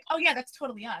where they're like, oh yeah, that's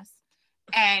totally us.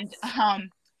 And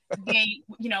they,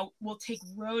 you know, will take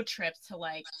road trips to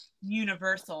like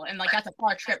Universal, and like that's a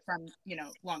far trip from, you know,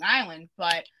 Long Island,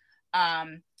 but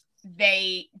I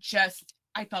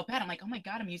felt bad. I'm like, oh my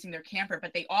God, I'm using their camper,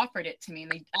 but they offered it to me,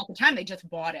 and at the time they just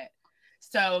bought it.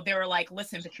 So they were like,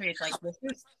 listen, Patrice, like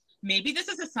maybe this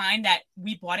is a sign that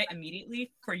we bought it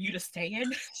immediately for you to stay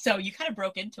in. So you kind of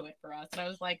broke into it for us. And I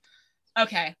was like,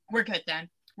 okay, we're good then.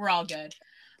 We're all good.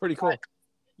 Pretty cool. But,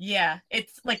 yeah,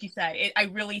 it's like you said, I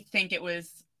really think it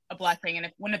was a blessing. And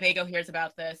if Winnebago hears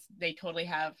about this, they totally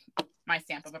have my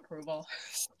stamp of approval.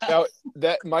 Now,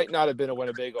 that might not have been a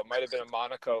Winnebago. It might have been a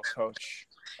Monaco coach.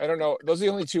 I don't know. Those are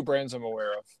the only two brands I'm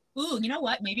aware of. Ooh, you know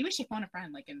what? Maybe we should phone a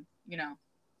friend, like, in, you know,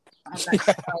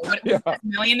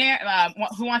 millionaire,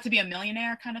 Who Wants to Be a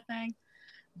Millionaire kind of thing.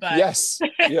 But yes,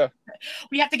 yeah.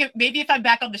 We have to maybe if I'm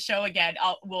back on the show again,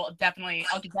 I'll definitely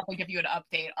give you an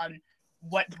update on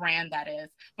what brand that is.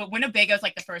 But Winnebago is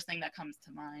like the first thing that comes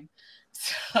to mind.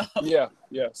 So Yeah,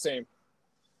 same.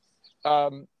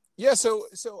 Yeah, so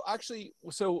actually,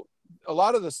 so a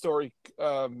lot of the story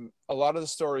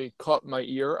caught my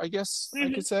ear, I guess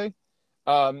I could say.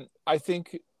 I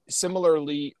think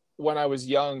similarly, when I was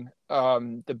young,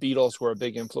 the Beatles were a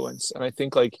big influence, and I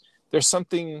think like there's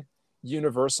something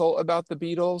universal about the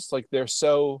Beatles. Like they're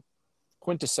so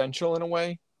quintessential in a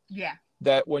way yeah.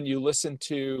 that when you listen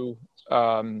to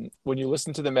them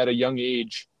at a young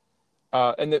age,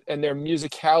 and their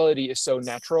musicality is so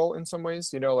natural in some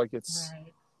ways, you know, like it's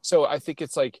Right. so I think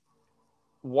it's like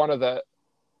one of the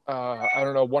I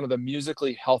don't know, one of the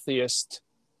musically healthiest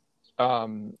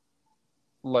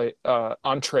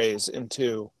entrees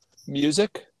into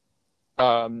music.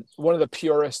 One of the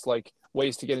purest like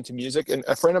ways to get into music. And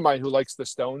a friend of mine who likes the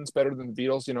Stones better than the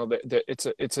Beatles, you know,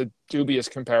 it's a dubious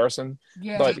comparison,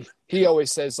 Yeah. but he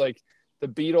always says like the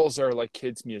Beatles are like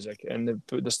kids' music and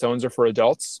the Stones are for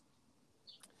adults.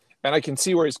 And I can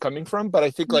see where he's coming from, but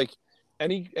I think like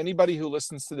anybody who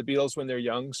listens to the Beatles when they're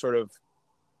young sort of,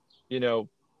 you know,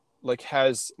 like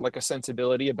has like a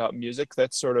sensibility about music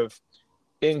that's sort of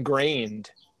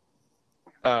ingrained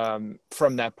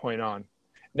from that point on.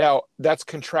 Now that's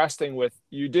contrasting with,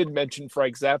 you did mention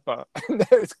Frank Zappa.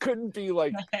 It couldn't be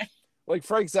like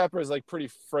Frank Zappa is like pretty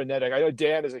frenetic. I know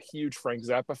Dan is a huge Frank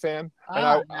Zappa fan,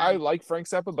 and I like Frank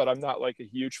Zappa, but I'm not like a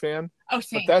huge fan. Oh,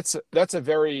 same. But that's a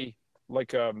very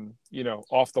like you know,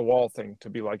 off the wall thing to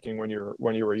be liking when you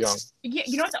were young. Yeah,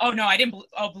 you know what? Oh no, I didn't.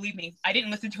 Oh, believe me, I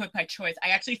didn't listen to it by choice. I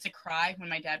actually used to cry when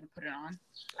my dad would put it on.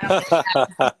 That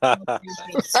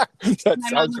my mom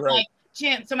sounds was right. like,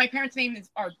 Jim. So my parents' names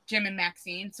are Jim and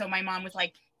Maxine. So my mom was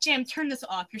like, Jim, turn this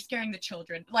off. You're scaring the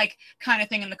children, like kind of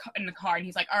thing in the car. And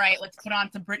he's like, all right, let's put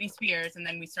on some Britney Spears, and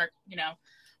then we start, you know.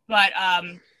 But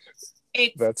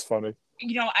That's funny.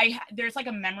 You know, there's like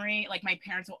a memory. Like my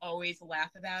parents will always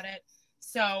laugh about it.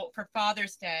 So for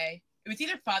Father's Day, it was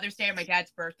either Father's Day or my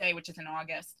dad's birthday, which is in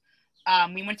August.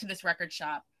 We went to this record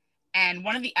shop, and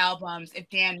one of the albums, if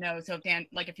Dan knows, so if Dan,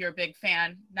 like if you're a big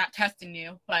fan, not testing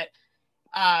you, but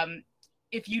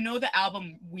if you know the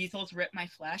album Weasels Rip My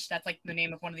Flesh, that's like the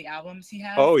name of one of the albums he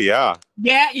has. Oh yeah.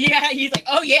 Yeah. He's like,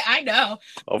 oh yeah, I know.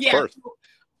 Of course. So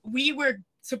we were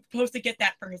supposed to get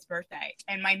that for his birthday,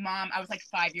 and my mom, I was like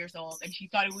 5 years old, and she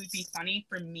thought it would be funny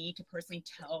for me to personally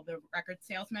tell the record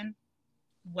salesman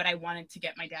what I wanted to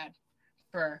get my dad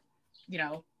for, you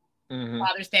know,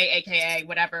 Father's Day, aka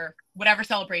whatever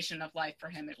celebration of life for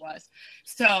him it was.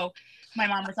 So my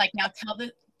mom was like, now tell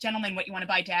the gentleman what you want to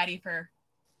buy daddy for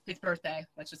his birthday,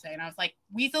 let's just say. And I was like,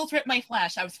 Weasels Rip My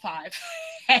Flesh. I was 5.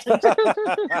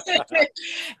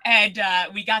 and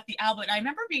we got the album. And I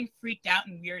remember being freaked out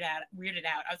and weirded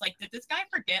out. I was like, did this guy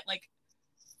forget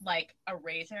like a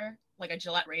razor, like a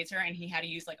Gillette razor, and he had to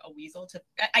use like a weasel to,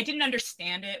 I didn't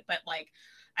understand it, but like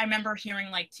I remember hearing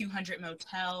like 200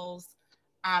 Motels.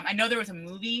 I know there was a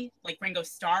movie, like Ringo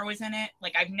Starr was in it.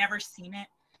 Like I've never seen it,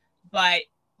 but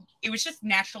it was just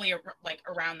naturally like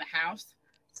around the house.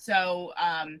 So,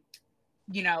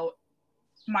 you know,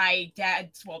 my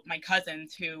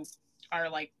cousins who are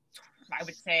like, I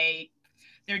would say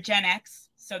they're Gen X.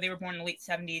 So they were born in the late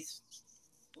 70s,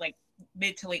 like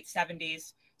mid to late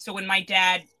 70s. So when my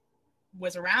dad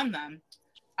was around them,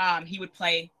 he would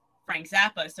play Frank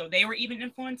Zappa. So they were even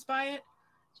influenced by it.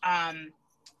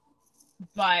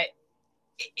 But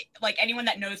like anyone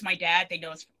that knows my dad, they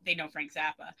know Frank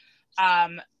Zappa.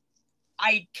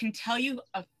 I can tell you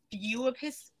a few of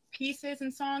his pieces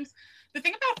and songs. The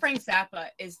thing about Frank Zappa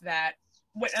is that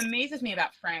what amazes me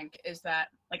about Frank is that,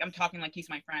 like, I'm talking like he's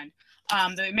my friend.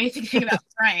 The amazing thing about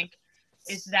Frank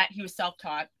is that he was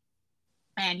self-taught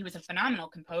and he was a phenomenal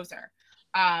composer.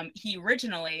 He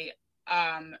originally,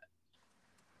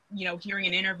 you know, hearing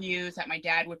in interviews that my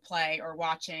dad would play or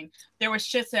watching, there was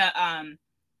just a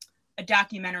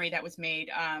documentary that was made.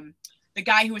 The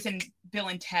guy who was in Bill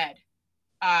and Ted,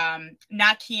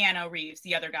 not Keanu Reeves,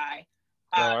 the other guy.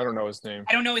 I don't know his name.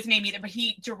 I don't know his name either, but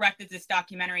he directed this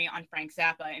documentary on Frank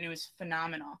Zappa, and it was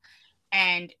phenomenal.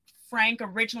 And Frank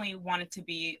originally wanted to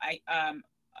be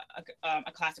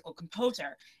a classical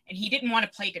composer, and he didn't want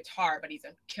to play guitar, but he's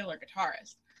a killer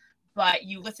guitarist. But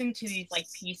you listen to these like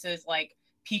pieces like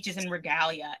Peaches and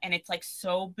Regalia, and it's like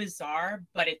so bizarre,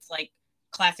 but it's like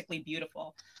classically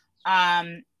beautiful.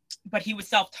 But he was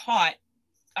self-taught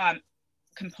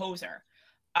composer.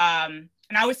 And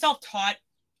I was self-taught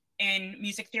in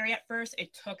music theory at first.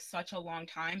 It took such a long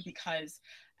time because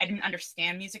I didn't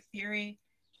understand music theory.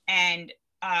 And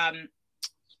when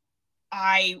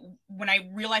I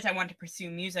realized I wanted to pursue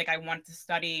music, I wanted to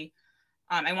study,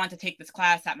 I wanted to take this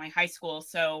class at my high school.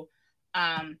 So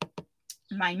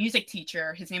my music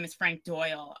teacher, his name is Frank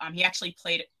Doyle. He actually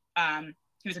played,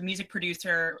 he was a music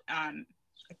producer, I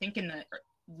think in the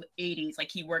 80s.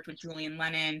 Like he worked with Julian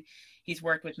Lennon. He's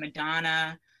worked with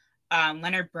Madonna,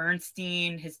 Leonard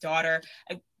Bernstein, his daughter.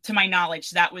 To my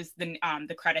knowledge, that was the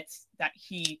credits that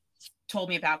he told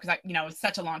me about, because it was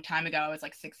such a long time ago. I was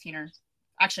like 16 or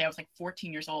actually I was like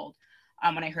 14 years old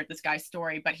when I heard this guy's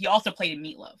story. But he also played in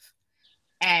Meatloaf,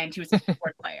 and he was a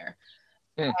keyboard player.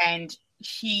 And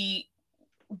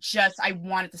I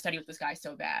wanted to study with this guy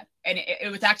so bad. And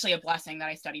it was actually a blessing that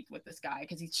I studied with this guy,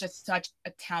 because he's just such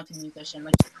a talented musician.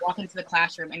 Like, you'd walk into the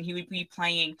classroom and he would be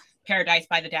playing Paradise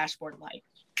by the Dashboard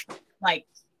like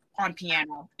on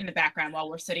piano in the background while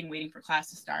we're sitting waiting for class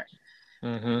to start.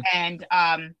 And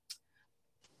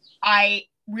I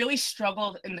really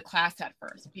struggled in the class at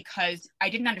first because I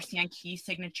didn't understand key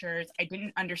signatures. I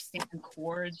didn't understand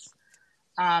chords.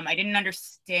 I didn't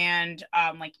understand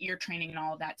like ear training and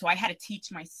all of that. So I had to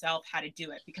teach myself how to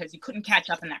do it, because you couldn't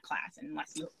catch up in that class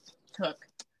unless you took,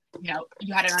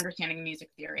 you had an understanding of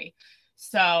music theory.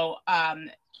 So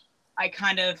I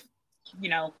kind of,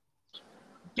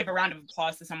 give a round of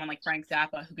applause to someone like Frank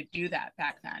Zappa, who could do that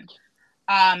back then.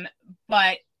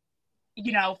 But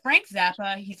Frank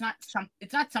Zappa,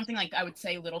 it's not something like I would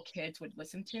say little kids would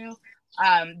listen to.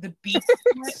 The beat,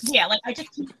 yeah, like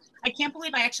I can't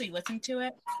believe I actually listened to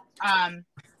it.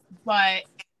 But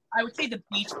I would say the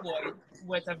Beach Boys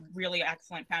was a really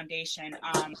excellent foundation.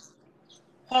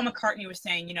 Paul McCartney was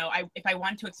saying, if I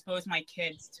want to expose my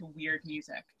kids to weird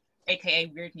music, aka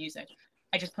weird music,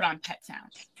 I just put on Pet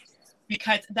Sounds,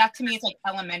 because that to me is like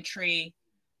elementary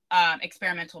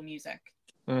experimental music.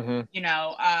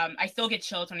 I still get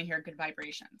chills when I hear Good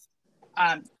Vibrations.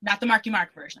 Not the Marky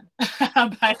Mark version,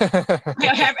 but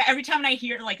every time I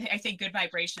hear, like, I say Good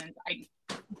Vibrations,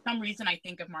 for some reason I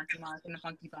think of Marky Mark and the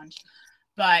Funky Bunch.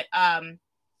 But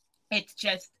it's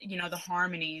just, the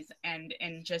harmonies and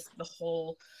just the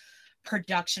whole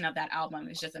production of that album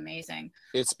is just amazing.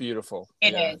 It's beautiful.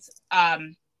 It is.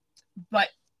 But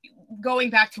going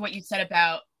back to what you said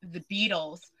about the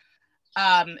Beatles,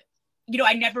 I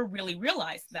never really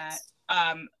realized that.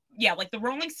 Like the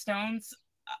Rolling Stones,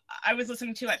 I was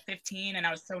listening to at 15, and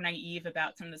I was so naive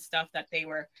about some of the stuff that they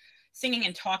were singing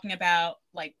and talking about,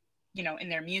 like, in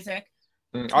their music.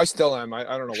 I still am. I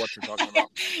don't know what you're talking about.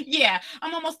 Yeah,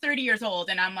 I'm almost 30 years old,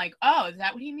 and I'm like, oh, is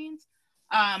that what he means?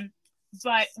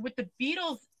 But with the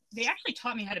Beatles, they actually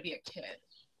taught me how to be a kid.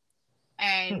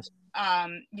 And,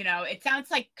 it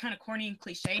sounds like kind of corny and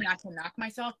cliche, not to knock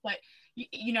myself, but,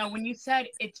 when you said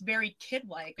it's very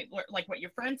kid-like, like what your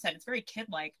friend said, it's very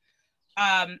kid-like,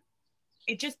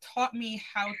 it just taught me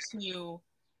how to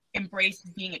embrace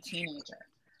being a teenager.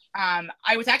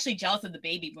 I was actually jealous of the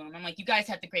baby boom. I'm like, you guys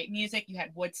had the great music. You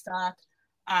had Woodstock.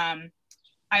 I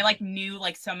knew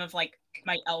some of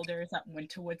my elders that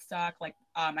went to Woodstock.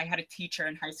 I had a teacher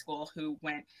in high school who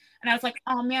went, and I was like,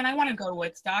 oh man, I want to go to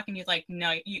Woodstock. And he's like,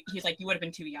 no, he's like, you would have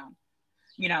been too young,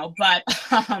 but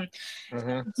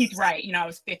he's right. I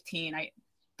was 15. I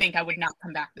think I would not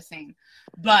come back the same,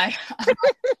 but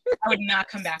I would not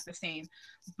come back the same.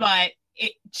 But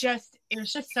it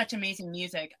was just such amazing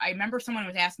music. I remember someone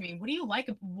was asking me, what do you like?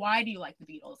 Why do you like the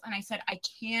Beatles? And I said, I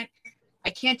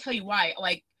can't tell you why.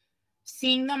 Like,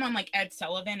 seeing them on Ed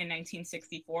Sullivan in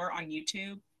 1964 on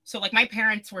YouTube. So my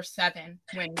parents were 7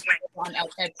 when they were on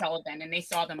Ed Sullivan, and they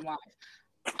saw them live.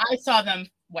 I saw them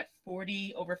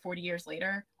over 40 years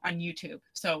later on YouTube.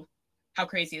 So how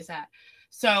crazy is that?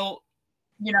 So,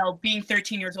 being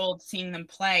 13 years old, seeing them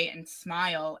play and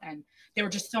smile, and they were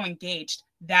just so engaged.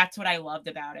 That's what I loved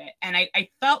about it. And I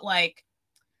felt like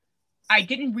I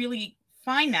didn't really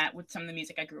find that with some of the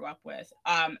music I grew up with.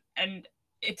 And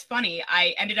it's funny,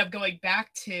 I ended up going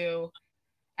back to,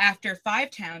 after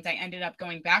Five Towns, I ended up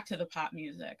going back to the pop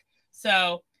music.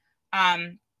 So,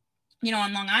 on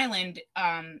Long Island,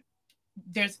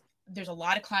 there's a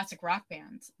lot of classic rock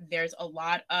bands. There's a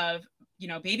lot of,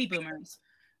 baby boomers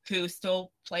who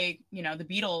still play, the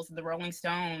Beatles, the Rolling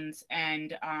Stones,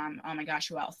 and oh my gosh,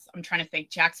 who else? I'm trying to think.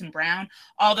 Jackson Browne,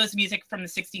 all those music from the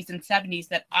 60s and 70s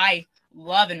that I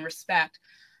love and respect.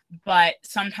 But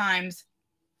sometimes,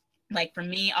 for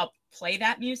me, I'll play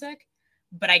that music,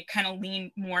 but I kind of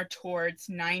lean more towards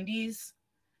 90s,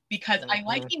 because I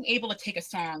like being able to take a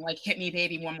song like Hit Me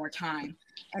Baby One More Time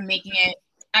and making it,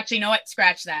 actually, you know what?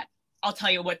 Scratch that. I'll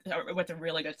tell you what's a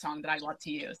really good song that I love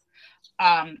to use.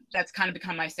 That's kind of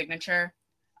become my signature.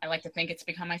 I like to think it's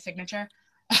become my signature.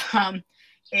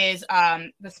 Is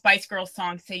the Spice Girls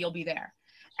song "Say You'll Be There,"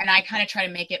 and I kind of try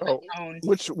to make it my own.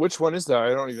 Which one is that? I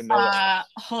don't even know.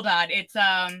 Hold on, it's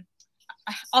I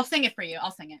I'll sing it for you.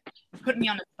 I'll sing it. Put me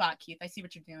on the spot, Keith. I see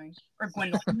what you're doing. Or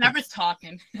Gwendolyn. Whoever's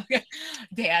talking.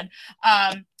 Dad.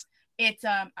 It's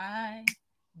I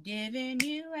giving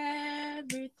you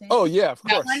everything. Oh yeah, of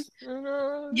That course.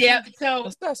 one? Yeah. So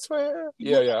I swear.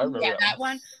 Yeah, I remember that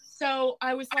one. So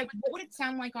I was like, what would it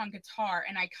sound like on guitar?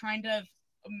 And I kind of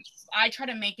I try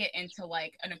to make it into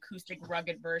like an acoustic,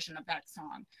 rugged version of that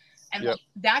song. And like,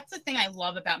 that's the thing I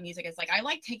love about music is like I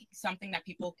like taking something that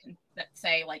people can that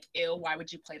say like, ew, why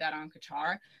would you play that on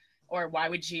guitar? Or why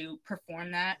would you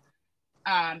perform that?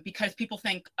 Because people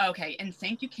think, okay, in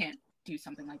sync you can't do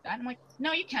something like that. I'm like,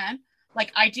 no, you can.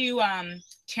 Like I do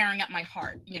Tearing Up My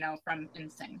Heart, you know, from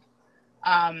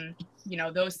NSYNC. You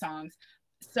know, those songs.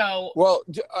 So well,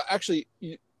 actually,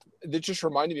 that just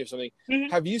reminded me of something.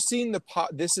 Have you seen the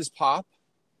This Is Pop?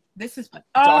 This is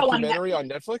documentary on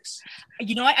Netflix.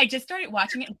 You know what? I just started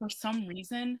watching it, and for some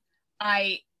reason,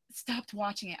 I stopped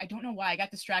watching it. I don't know why. I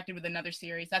got distracted with another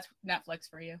series. That's Netflix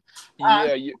for you.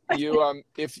 Yeah, you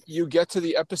if you get to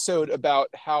the episode about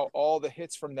how all the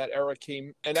hits from that era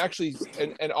came, and actually,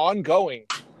 and ongoing,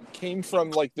 came from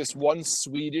like this one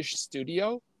Swedish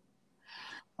studio.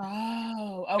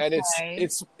 Oh, okay. And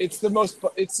it's the most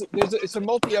it's a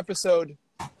multi-episode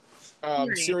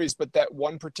series, but that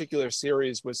one particular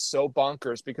series was so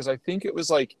bonkers because I think it was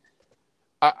like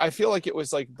I feel like it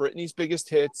was like Britney's biggest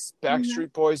hits,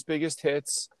 Backstreet Boys' biggest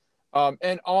hits,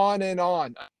 and on and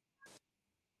on.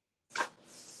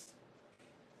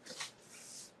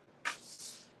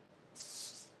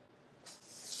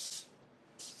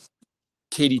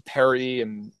 Katy Perry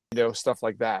and stuff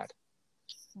like that.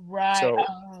 Right. So,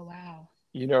 oh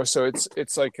wow. So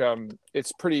it's like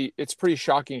it's pretty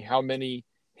shocking how many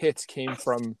hits came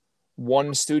from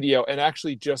one studio and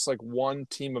actually just like one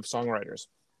team of songwriters.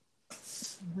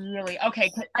 Really?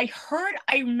 Okay. I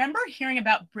remember hearing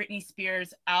about Britney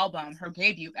Spears' album, her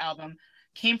debut album,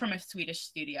 came from a Swedish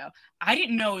studio. I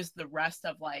didn't know it was the rest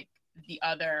of like the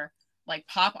other like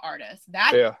pop artists.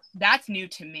 That's new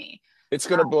to me. It's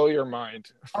gonna blow your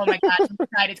mind. Oh my gosh, I'm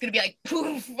excited. It's gonna be like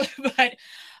poof. But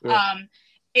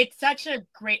it's such a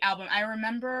great album. I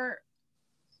remember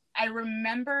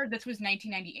this was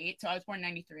 1998, so I was born in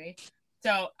 93.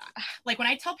 So like when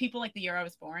I tell people like the year I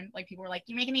was born, like people were like,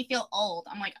 "You're making me feel old."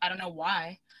 I'm like, I don't know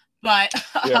why. But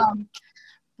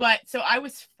but so I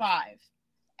was 5,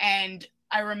 and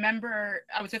I remember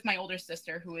I was with my older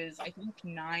sister who is I think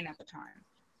 9 at the time.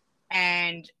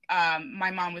 And my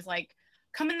mom was like,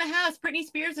 "Come in the house. Britney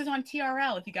Spears is on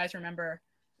TRL." If you guys remember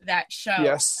that show,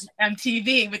 yes, on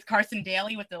MTV with Carson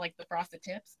Daly with the frosted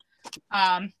tips.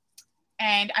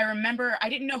 And I remember I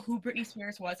didn't know who Britney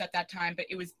Spears was at that time, but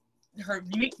it was her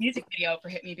music video for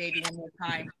 "Hit Me Baby One More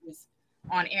Time" was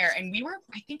on air, and we were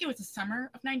I think it was the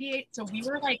summer of '98, so we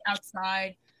were like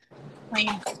outside playing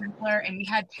sprinkler, and we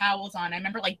had towels on. I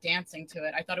remember like dancing to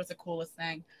it. I thought it was the coolest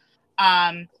thing.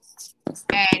 And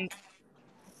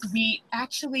we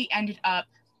actually ended up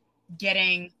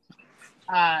getting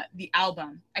the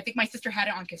album. I think my sister had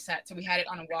it on cassette, so we had it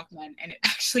on a Walkman, and it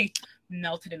actually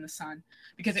melted in the sun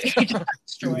because it just got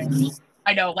destroyed.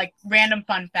 I know, like random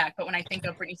fun fact, but when I think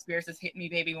of Britney Spears' "Hit Me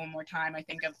Baby One More Time," I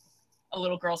think of a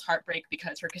little girl's heartbreak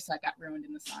because her cassette got ruined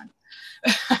in the sun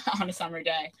on a summer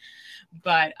day.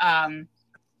 But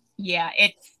yeah,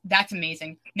 that's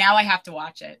amazing. Now I have to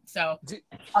watch it. So do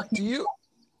you?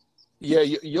 Yeah,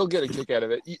 you'll get a kick out of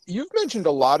it. You've mentioned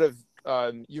a lot of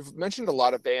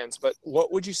bands, but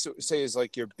what would you say is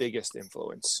like your biggest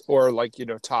influence, or like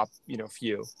top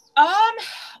few?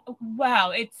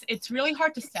 Wow, it's really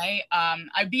hard to say.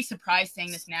 I'd be surprised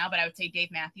saying this now, but I would say Dave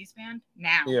Matthews Band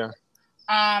now. Yeah.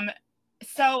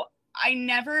 So I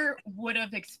never would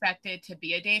have expected to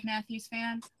be a Dave Matthews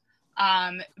fan.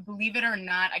 Believe it or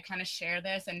not, I kind of share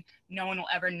this, and no one will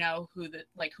ever know who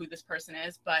this person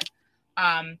is. But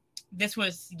this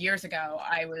was years ago.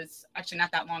 I was actually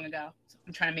not that long ago. So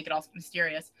I'm trying to make it all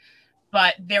mysterious.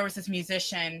 But there was this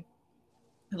musician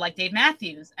who liked Dave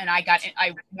Matthews, and I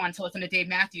wanted to listen to Dave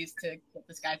Matthews to get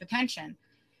this guy's attention.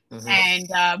 Mm-hmm.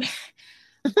 And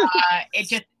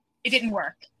it didn't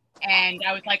work. And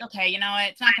I was like, okay, you know what?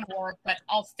 It's not going to work, but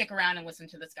I'll stick around and listen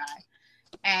to this guy.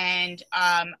 And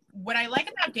what I like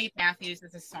about Dave Matthews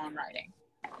is his songwriting.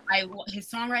 His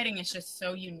songwriting is just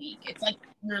so unique. It's like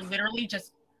you're literally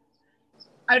just,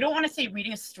 I don't want to say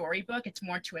reading a storybook. It's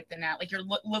more to it than that. Like you're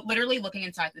literally looking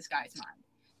inside this guy's mind.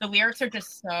 The lyrics are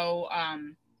just so,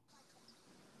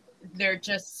 they're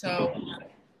just so,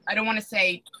 I don't want to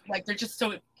say, like, they're just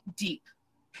so deep.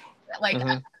 Like,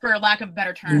 for lack of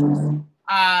better terms.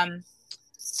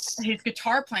 His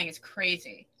guitar playing is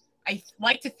crazy. I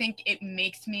like to think it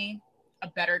makes me a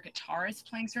better guitarist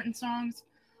playing certain songs.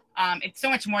 It's so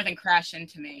much more than Crash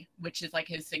Into Me, which is like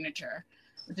his signature,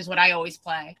 which is what I always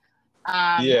play.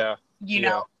 Yeah. You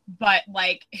know, but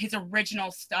like his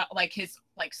original stuff, like his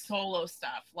like solo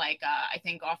stuff, like I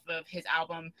think off of his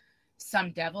album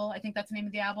Some Devil, I think that's the name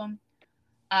of the album.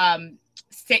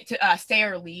 Stay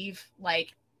or Leave,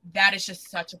 like that is just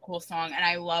such a cool song, and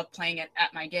I love playing it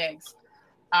at my gigs.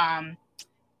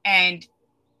 And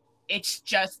it's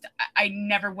just, I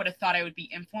never would have thought I would be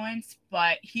influenced,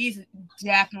 but he's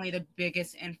definitely the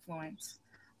biggest influence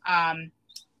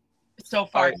so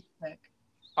far.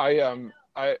 I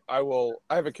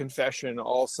have a confession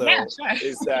also. Yeah, sure.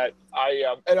 Is that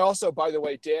and also, by the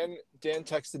way, Dan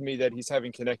texted me that he's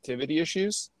having connectivity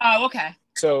issues. Oh, okay.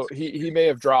 So he may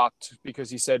have dropped because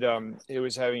he said he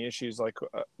was having issues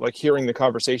like hearing the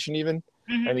conversation even.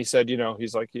 Mm-hmm. And he said,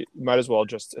 he's like, you might as well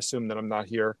just assume that I'm not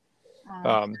here.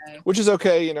 Okay. Which is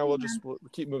okay. We'll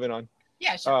keep moving on.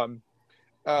 Yeah, sure.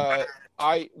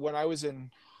 When I was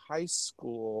in high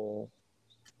school,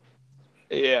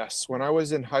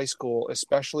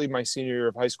 especially my senior year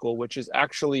of high school, which is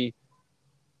actually,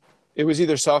 it was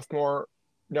either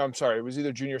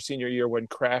junior, senior year when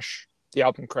the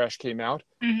album Crash came out.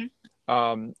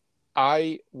 Mm-hmm.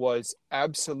 I was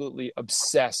absolutely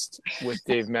obsessed with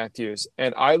Dave Matthews,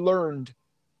 and I learned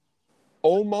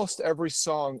almost every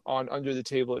song on Under the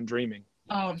Table and Dreaming.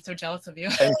 Oh, I'm so jealous of you.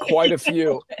 And quite a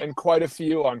few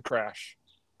on Crash.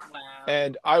 Wow.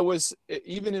 And I was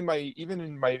even in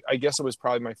my I guess it was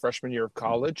probably my freshman year of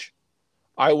college,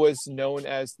 I was known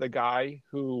as the guy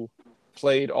who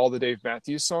played all the Dave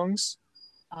Matthews songs.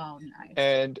 Oh, nice.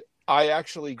 And I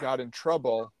actually got in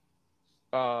trouble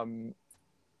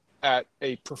at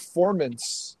a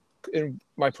performance in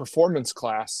my performance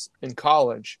class in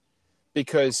college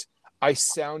because I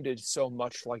sounded so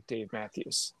much like Dave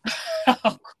Matthews. Oh,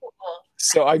 cool.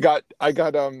 So I got I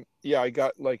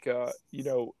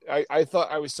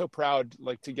thought I was so proud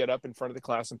like to get up in front of the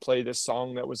class and play this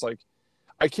song that was like,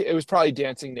 it was probably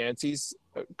Dancing Nancy's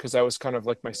because that was kind of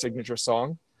like my signature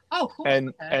song. Oh, cool.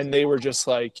 And they were just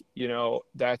like,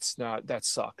 that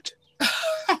sucked.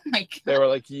 Oh my God. They were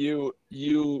like, you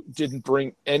didn't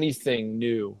bring anything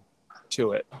new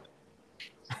to it.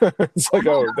 It's like,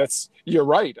 you're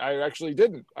right. I actually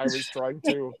didn't. I was trying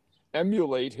to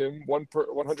emulate him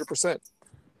 100%.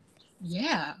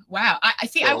 Yeah. Wow. I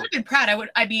see. So, I would have been proud. I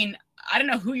don't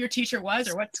know who your teacher was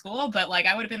or what school, but like,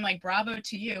 I would have been like, bravo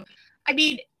to you. I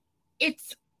mean,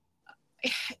 it's,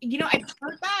 I've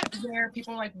heard that where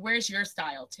people are like, where's your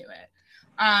style to it?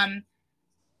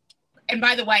 And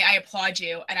by the way, I applaud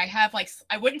you. And I have like,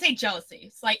 I wouldn't say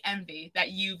jealousy, slight envy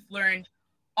that you've learned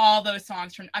all those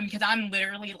songs from, because I'm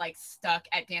literally like stuck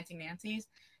at Dancing Nancy's.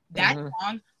 That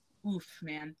song, oof,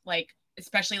 man. Like,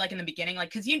 especially like in the beginning,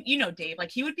 like, cause you know, Dave,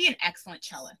 like he would be an excellent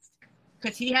cellist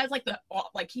because he has like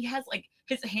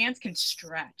his hands can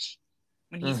stretch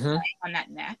when he's playing on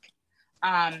that neck.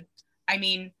 I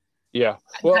mean, yeah.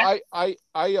 Well, I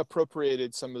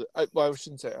appropriated some of the. I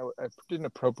shouldn't say I didn't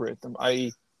appropriate them.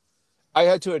 I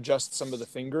had to adjust some of the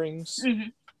fingerings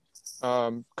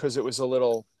because it was a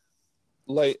little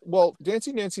late. Well,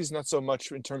 Dancing Nancy's not so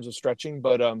much in terms of stretching,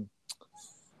 but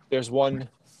there's one.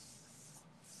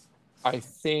 I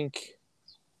think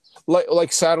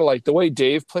like Satellite. The way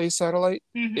Dave plays Satellite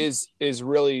is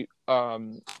really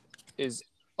is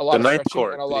a lot the of ninth stretching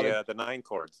chord, and a lot of the 9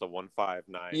 chords, the 1 5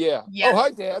 9. Yeah. Yeah. Oh, hi,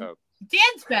 Dan. So,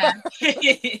 Dan's back.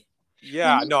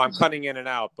 yeah, no, I'm cutting in and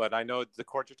out, but I know the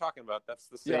chords you're talking about. That's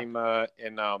the same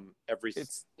in every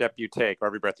step you take or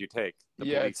every breath you take. The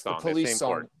police song. The police same song.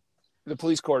 chord. The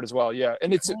police chord as well, yeah.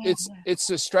 And it's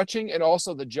the stretching and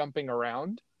also the jumping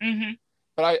around. Mm-hmm.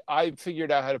 But I figured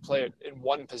out how to play it in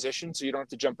one position so you don't have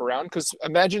to jump around. Because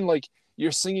imagine like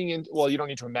you're singing in, well, you don't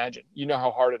need to imagine. You know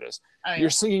how hard it is. Oh, yeah. You're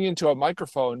singing into a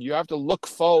microphone. You have to look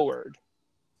forward.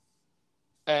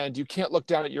 And you can't look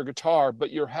down at your guitar,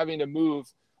 but you're having to move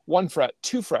 1 fret,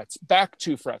 2 frets, back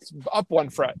 2 frets, up 1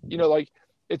 fret. Like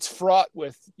it's fraught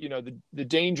with, the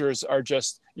dangers are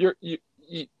just,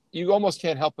 you almost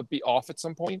can't help but be off at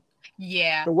some point.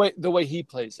 Yeah. The way he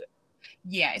plays it.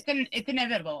 Yeah, it's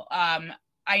inevitable.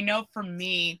 I know for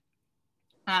me,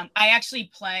 I actually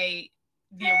play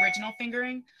the original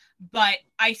fingering, but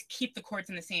I keep the chords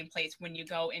in the same place when you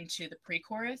go into the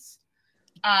pre-chorus.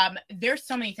 There's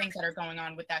so many things that are going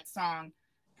on with that song,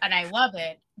 and I love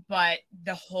it, but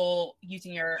the whole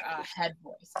using your head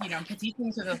voice, because he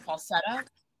sings with a falsetto.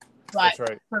 But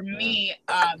right. For me,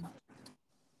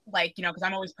 because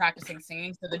I'm always practicing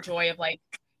singing, so the joy of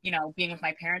being with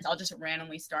my parents, I'll just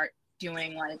randomly start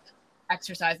doing like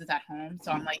exercises at home.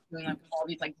 So I'm like doing like all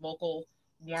these like vocal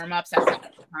warm-ups that's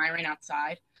like tiring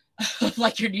outside.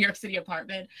 like your New York City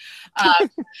apartment,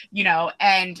 you know,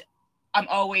 and I'm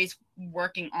always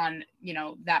working on, you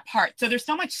know, that part. So there's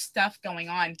so much stuff going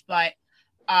on, but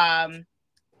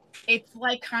it's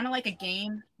like kind of like a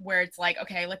game where it's like,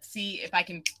 okay, let's see if I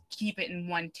can keep it in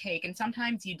one take. And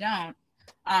sometimes you don't.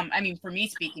 I mean, for me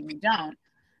speaking, you don't.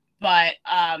 But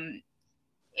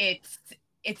it's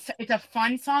a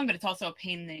fun song, but it's also a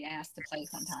pain in the ass to play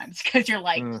sometimes because you're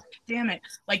like, damn it.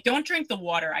 Like, Don't Drink the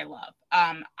Water, I love.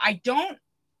 I don't.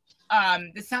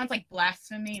 This sounds like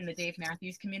blasphemy in the Dave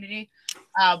Matthews community.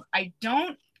 I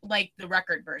don't like the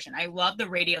record version. I love the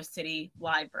Radio City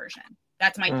live version.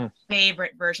 That's my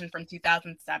favorite version from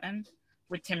 2007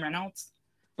 with Tim Reynolds.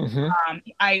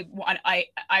 I want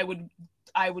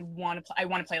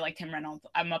to play like Tim Reynolds.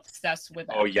 I'm obsessed with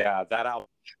it. Oh yeah, that album.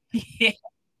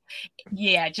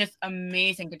 Yeah, just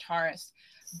amazing guitarist.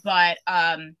 But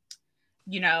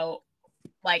you know,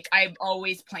 like I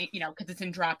always play, you know, because it's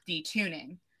in drop D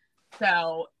tuning.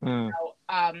 So you know,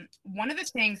 one of the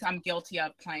things I'm guilty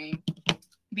of playing,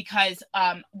 because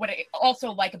what I also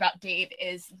like about Dave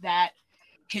is that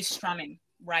his strumming,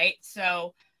 right?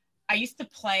 So I used to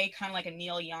play kind of like a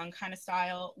Neil Young kind of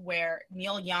style, where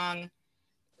Neil Young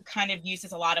kind of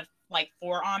uses a lot of like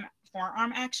forearm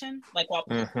action, like while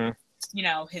you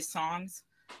know, his songs.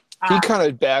 He kind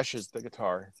of bashes the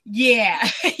guitar. Yeah,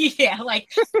 yeah.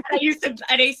 Like I used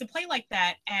to play like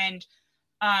that, and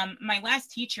my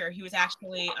last teacher, he was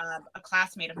actually a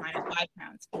classmate of mine at 5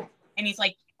 Pounds, and he's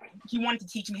like, he wanted to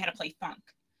teach me how to play funk.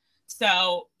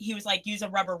 So he was like, use a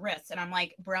rubber wrist. And I'm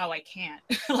like, bro, I can't.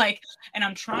 Like, and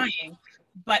I'm trying.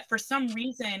 But for some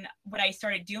reason, what I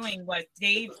started doing was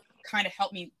Dave kind of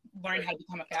helped me learn how to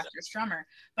become a faster strummer.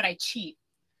 But I cheat,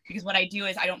 because what I do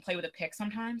is I don't play with a pick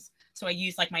sometimes. So I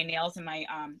use like my nails and my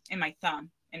thumb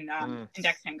and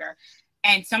index finger.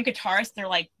 And some guitarists, they're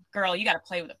like, girl, you got to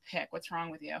play with a pick. What's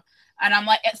wrong with you? And I'm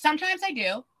like, sometimes I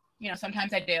do. You know,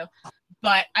 sometimes I do.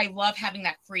 But I love having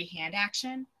that free hand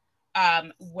action.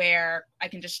 Where I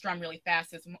can just strum really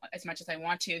fast as much as I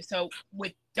want to. So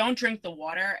with Don't Drink the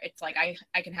Water, it's like I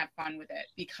can have fun with it,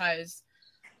 because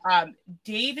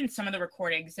Dave, in some of the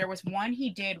recordings, there was one he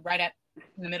did right in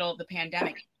the middle of the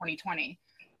pandemic, 2020,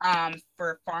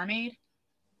 for Farm Aid,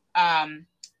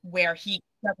 where he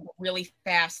does a really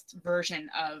fast version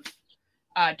of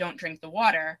Don't Drink the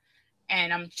Water,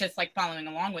 and I'm just like following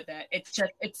along with it.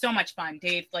 It's so much fun.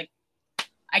 Dave, like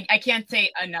I can't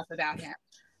say enough about him.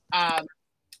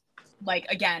 Like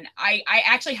again, I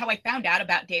actually, how I found out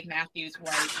about Dave Matthews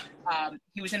was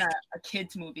he was in a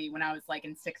kids movie when I was like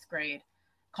in 6th grade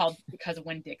called Because of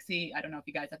Winn-Dixie. I don't know if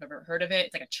you guys have ever heard of it.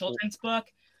 It's like a children's book,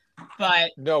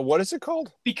 but no, what is it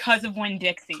called? Because of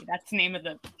Winn-Dixie. That's the name of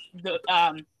the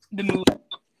movie,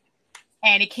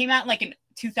 and it came out like in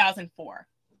 2004.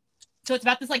 So it's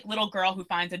about this like little girl who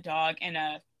finds a dog in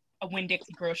a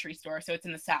Winn-Dixie grocery store. So it's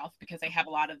in the South, because they have a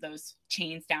lot of those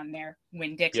chains down there,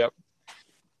 Winn-Dixie. Yep.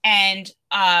 And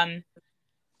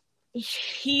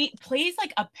he plays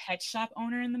like a pet shop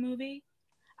owner in the movie.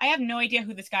 I have no idea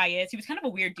who this guy is. He was kind of a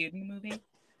weird dude in the movie.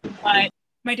 But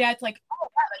my dad's like, oh,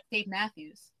 yeah, that's Dave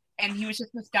Matthews. And he was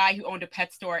just this guy who owned a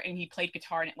pet store, and he played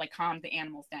guitar, and it like calmed the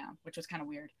animals down, which was kind of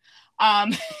weird.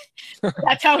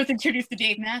 That's how I was introduced to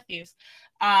Dave Matthews.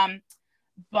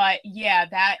 But yeah,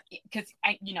 that, because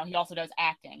you know, he also does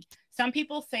acting. Some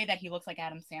people say that he looks like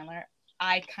Adam Sandler.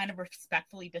 I kind of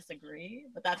respectfully disagree,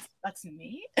 but that's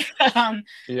me.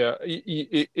 Yeah,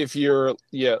 if you're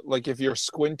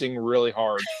squinting really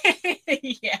hard.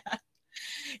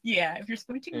 yeah, if you're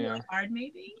squinting really hard,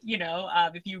 maybe, you know,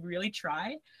 if you really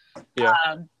try. Yeah.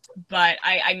 But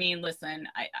I mean, listen,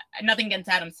 I nothing against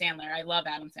Adam Sandler. I love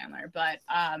Adam Sandler, but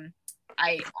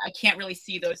I can't really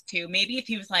see those two. Maybe if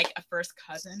he was like a first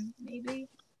cousin, maybe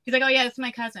he's like, oh yeah, that's my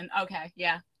cousin. Okay,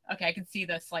 yeah. Okay, I can see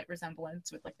the slight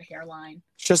resemblance with like the hairline.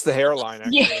 Just the hairline,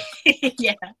 actually.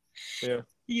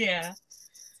 Yeah.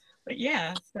 But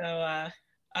yeah, so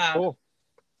cool.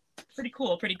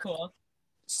 Pretty cool.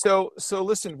 So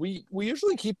listen, we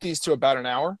usually keep these to about an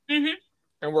hour,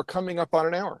 and we're coming up on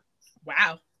an hour.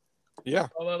 Wow. Yeah.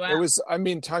 Wow. It was. I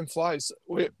mean, time flies.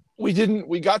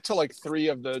 We got to like 3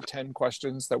 of the 10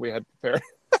 questions that we had prepared.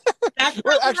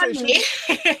 Well, actually,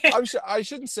 I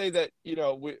shouldn't say that. You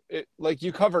know, like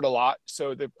you covered a lot,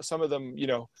 so some of them, you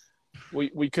know,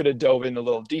 we could have dove in a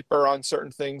little deeper on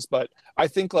certain things. But I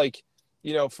think, like,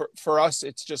 you know, for us,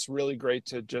 it's just really great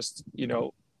to just, you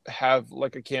know, have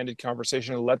like a candid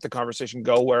conversation and let the conversation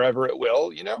go wherever it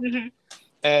will, you know.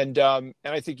 And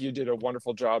I think you did a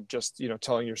wonderful job, just, you know,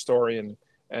 telling your story and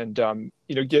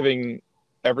you know, giving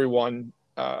everyone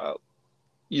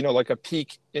you know, like a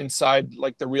peek inside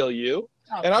like the real you.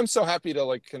 And I'm so happy to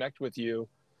like connect with you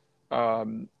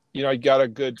I got a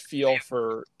good feel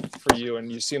for you,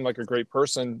 and you seem like a great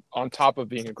person on top of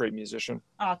being a great musician.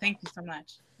 Oh, thank you so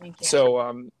much. Thank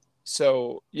you.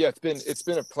 So yeah, it's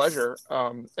been a pleasure.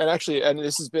 And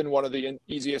this has been one of the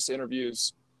easiest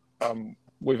interviews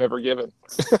we've ever given.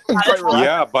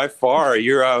 Yeah, by far.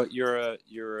 You're a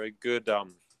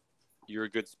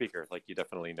good speaker. Like, you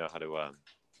definitely know how to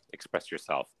express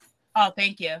yourself. Oh,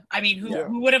 thank you. I mean,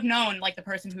 who would have known, like, the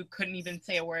person who couldn't even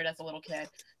say a word as a little kid?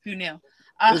 Who knew?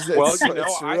 I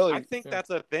think that's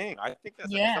a thing. I think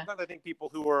that's sometimes I think people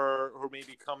who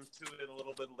maybe come to it a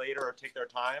little bit later or take their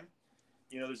time,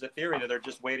 there's a theory that they're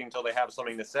just waiting until they have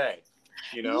something to say,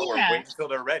 or wait until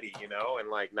they're ready, and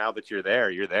like, now that you're there,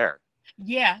 you're there.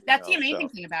 Yeah, that's the amazing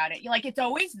thing about it. Like, it's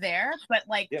always there, but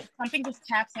like something just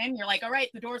taps in. You're like, all right,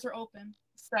 the doors are open.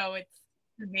 So it's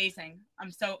amazing.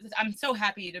 I'm so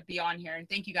happy to be on here, and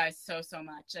thank you guys so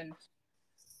much. And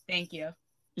thank you.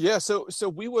 Yeah. So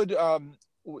we would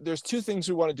there's two things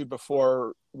we want to do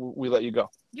before we let you go.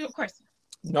 Yeah, of course.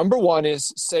 Number one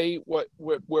is say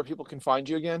where people can find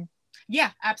you again.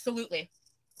 Yeah, absolutely.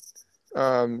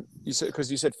 You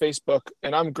said Facebook,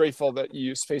 and I'm grateful that you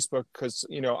use Facebook because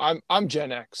I'm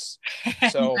Gen X,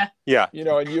 so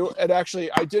and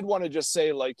actually I did want to just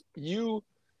say, like,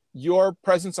 your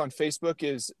presence on Facebook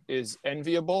is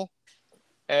enviable,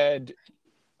 and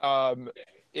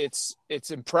it's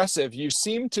impressive.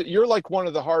 You're like one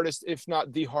of the hardest, if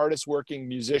not the hardest working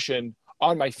musician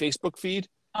on my Facebook feed.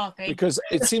 Oh, thank because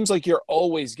you. It seems like you're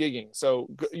always gigging. So,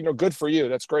 good for you.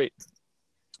 That's great.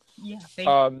 Yeah. Thank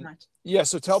you so much. Yeah.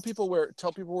 So tell people where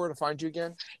to find you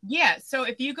again. Yeah. So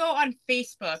if you go on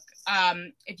Facebook,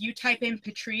 if you type in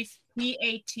Patrice,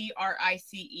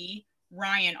 Patrice,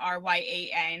 Ryan,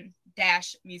 RYAN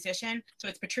 - musician. So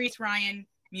it's Patrice Ryan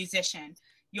musician.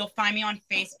 You'll find me on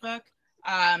Facebook.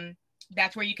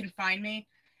 That's where you can find me.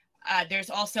 There's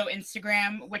also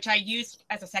Instagram, which I use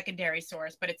as a secondary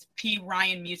source, but it's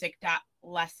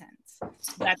pryanmusic.lessons.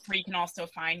 That's where you can also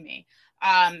find me.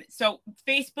 So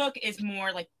Facebook is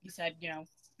more, like you said, I'm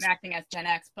acting as Gen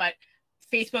X, but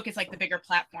Facebook is like the bigger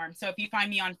platform. So if you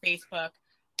find me on Facebook,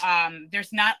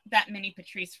 there's not that many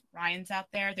Patrice Ryans out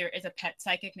there. There is a pet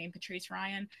psychic named Patrice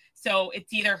Ryan. So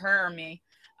it's either her or me.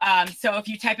 So if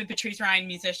you type in Patrice Ryan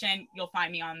musician, you'll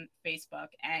find me on Facebook,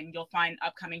 and you'll find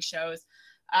upcoming shows.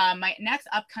 My next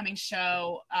upcoming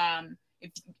show,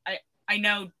 if I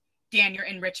know, Dan, you're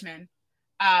in Richmond,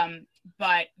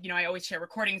 but I always share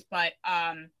recordings. But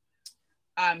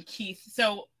Keith,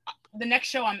 so the next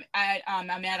show I'm at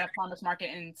a farmers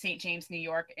market in St. James, New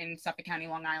York, in Suffolk County,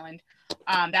 Long Island.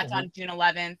 That's on June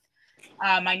 11th.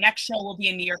 My next show will be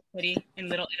in New York City, in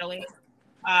Little Italy,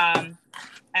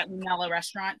 at Lunella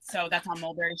Restaurant. So that's on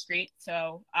Mulberry Street.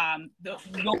 So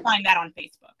you'll find that on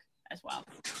Facebook as well.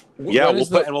 Yeah,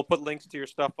 we'll put links to your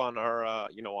stuff on our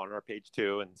on our page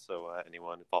too, and so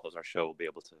anyone who follows our show will be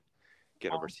able to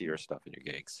get over to see your stuff and your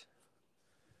gigs.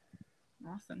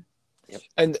 Awesome. Yep.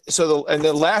 And so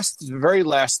the very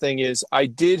last thing is, I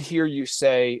did hear you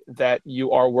say that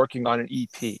you are working on an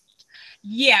EP.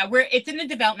 Yeah, it's in the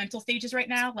developmental stages right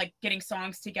now, like getting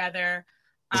songs together.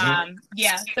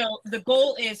 Yeah, so the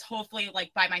goal is hopefully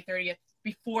like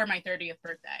before my 30th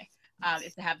birthday,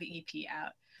 is to have the EP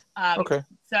out. Okay.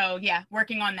 So yeah,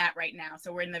 working on that right now.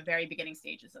 So we're in the very beginning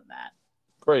stages of that.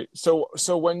 Great. So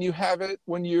when you have it,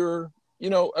 when you're,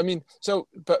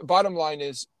 but bottom line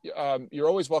is, you're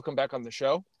always welcome back on the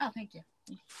show. Oh, thank you.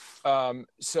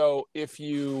 So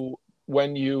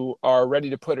when you are ready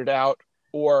to put it out,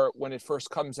 or when it first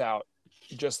comes out,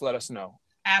 just let us know.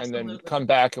 Absolutely. And then come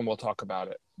back and we'll talk about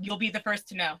it. You'll be the first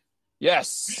to know.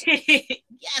 Yes. Yes.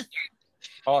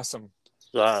 Awesome.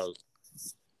 Wow.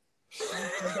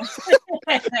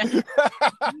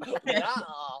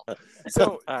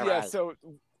 So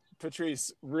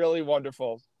Patrice, really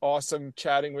wonderful. Awesome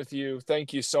chatting with you.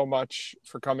 Thank you so much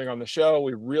for coming on the show.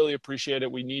 We really appreciate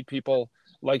it. We need people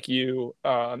like you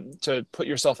to put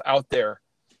yourself out there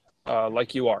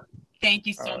like you are. Thank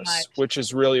you so much. Which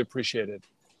is really appreciated.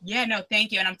 Yeah, no,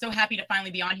 thank you. And I'm so happy to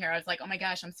finally be on here. I was like, oh my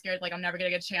gosh, I'm scared. Like, I'm never going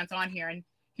to get a chance on here. And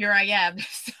here I am.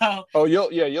 So. Oh,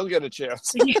 you'll get a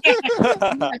chance. Yeah.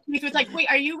 Keith was like,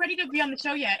 wait, are you ready to be on the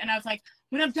show yet? And I was like,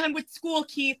 when I'm done with school,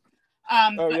 Keith.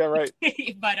 Yeah, right.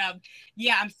 But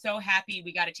yeah, I'm so happy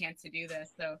we got a chance to do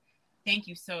this. So thank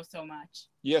you so much.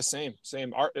 Yeah, same.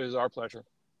 It was our pleasure.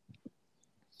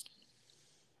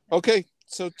 Okay.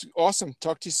 So awesome.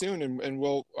 Talk to you soon, and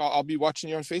I'll be watching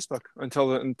you on Facebook until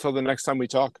the next time we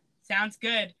talk. Sounds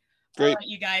good. Great. All right,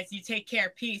 you guys. You take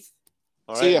care. Peace.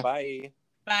 All right. Bye.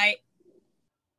 Bye.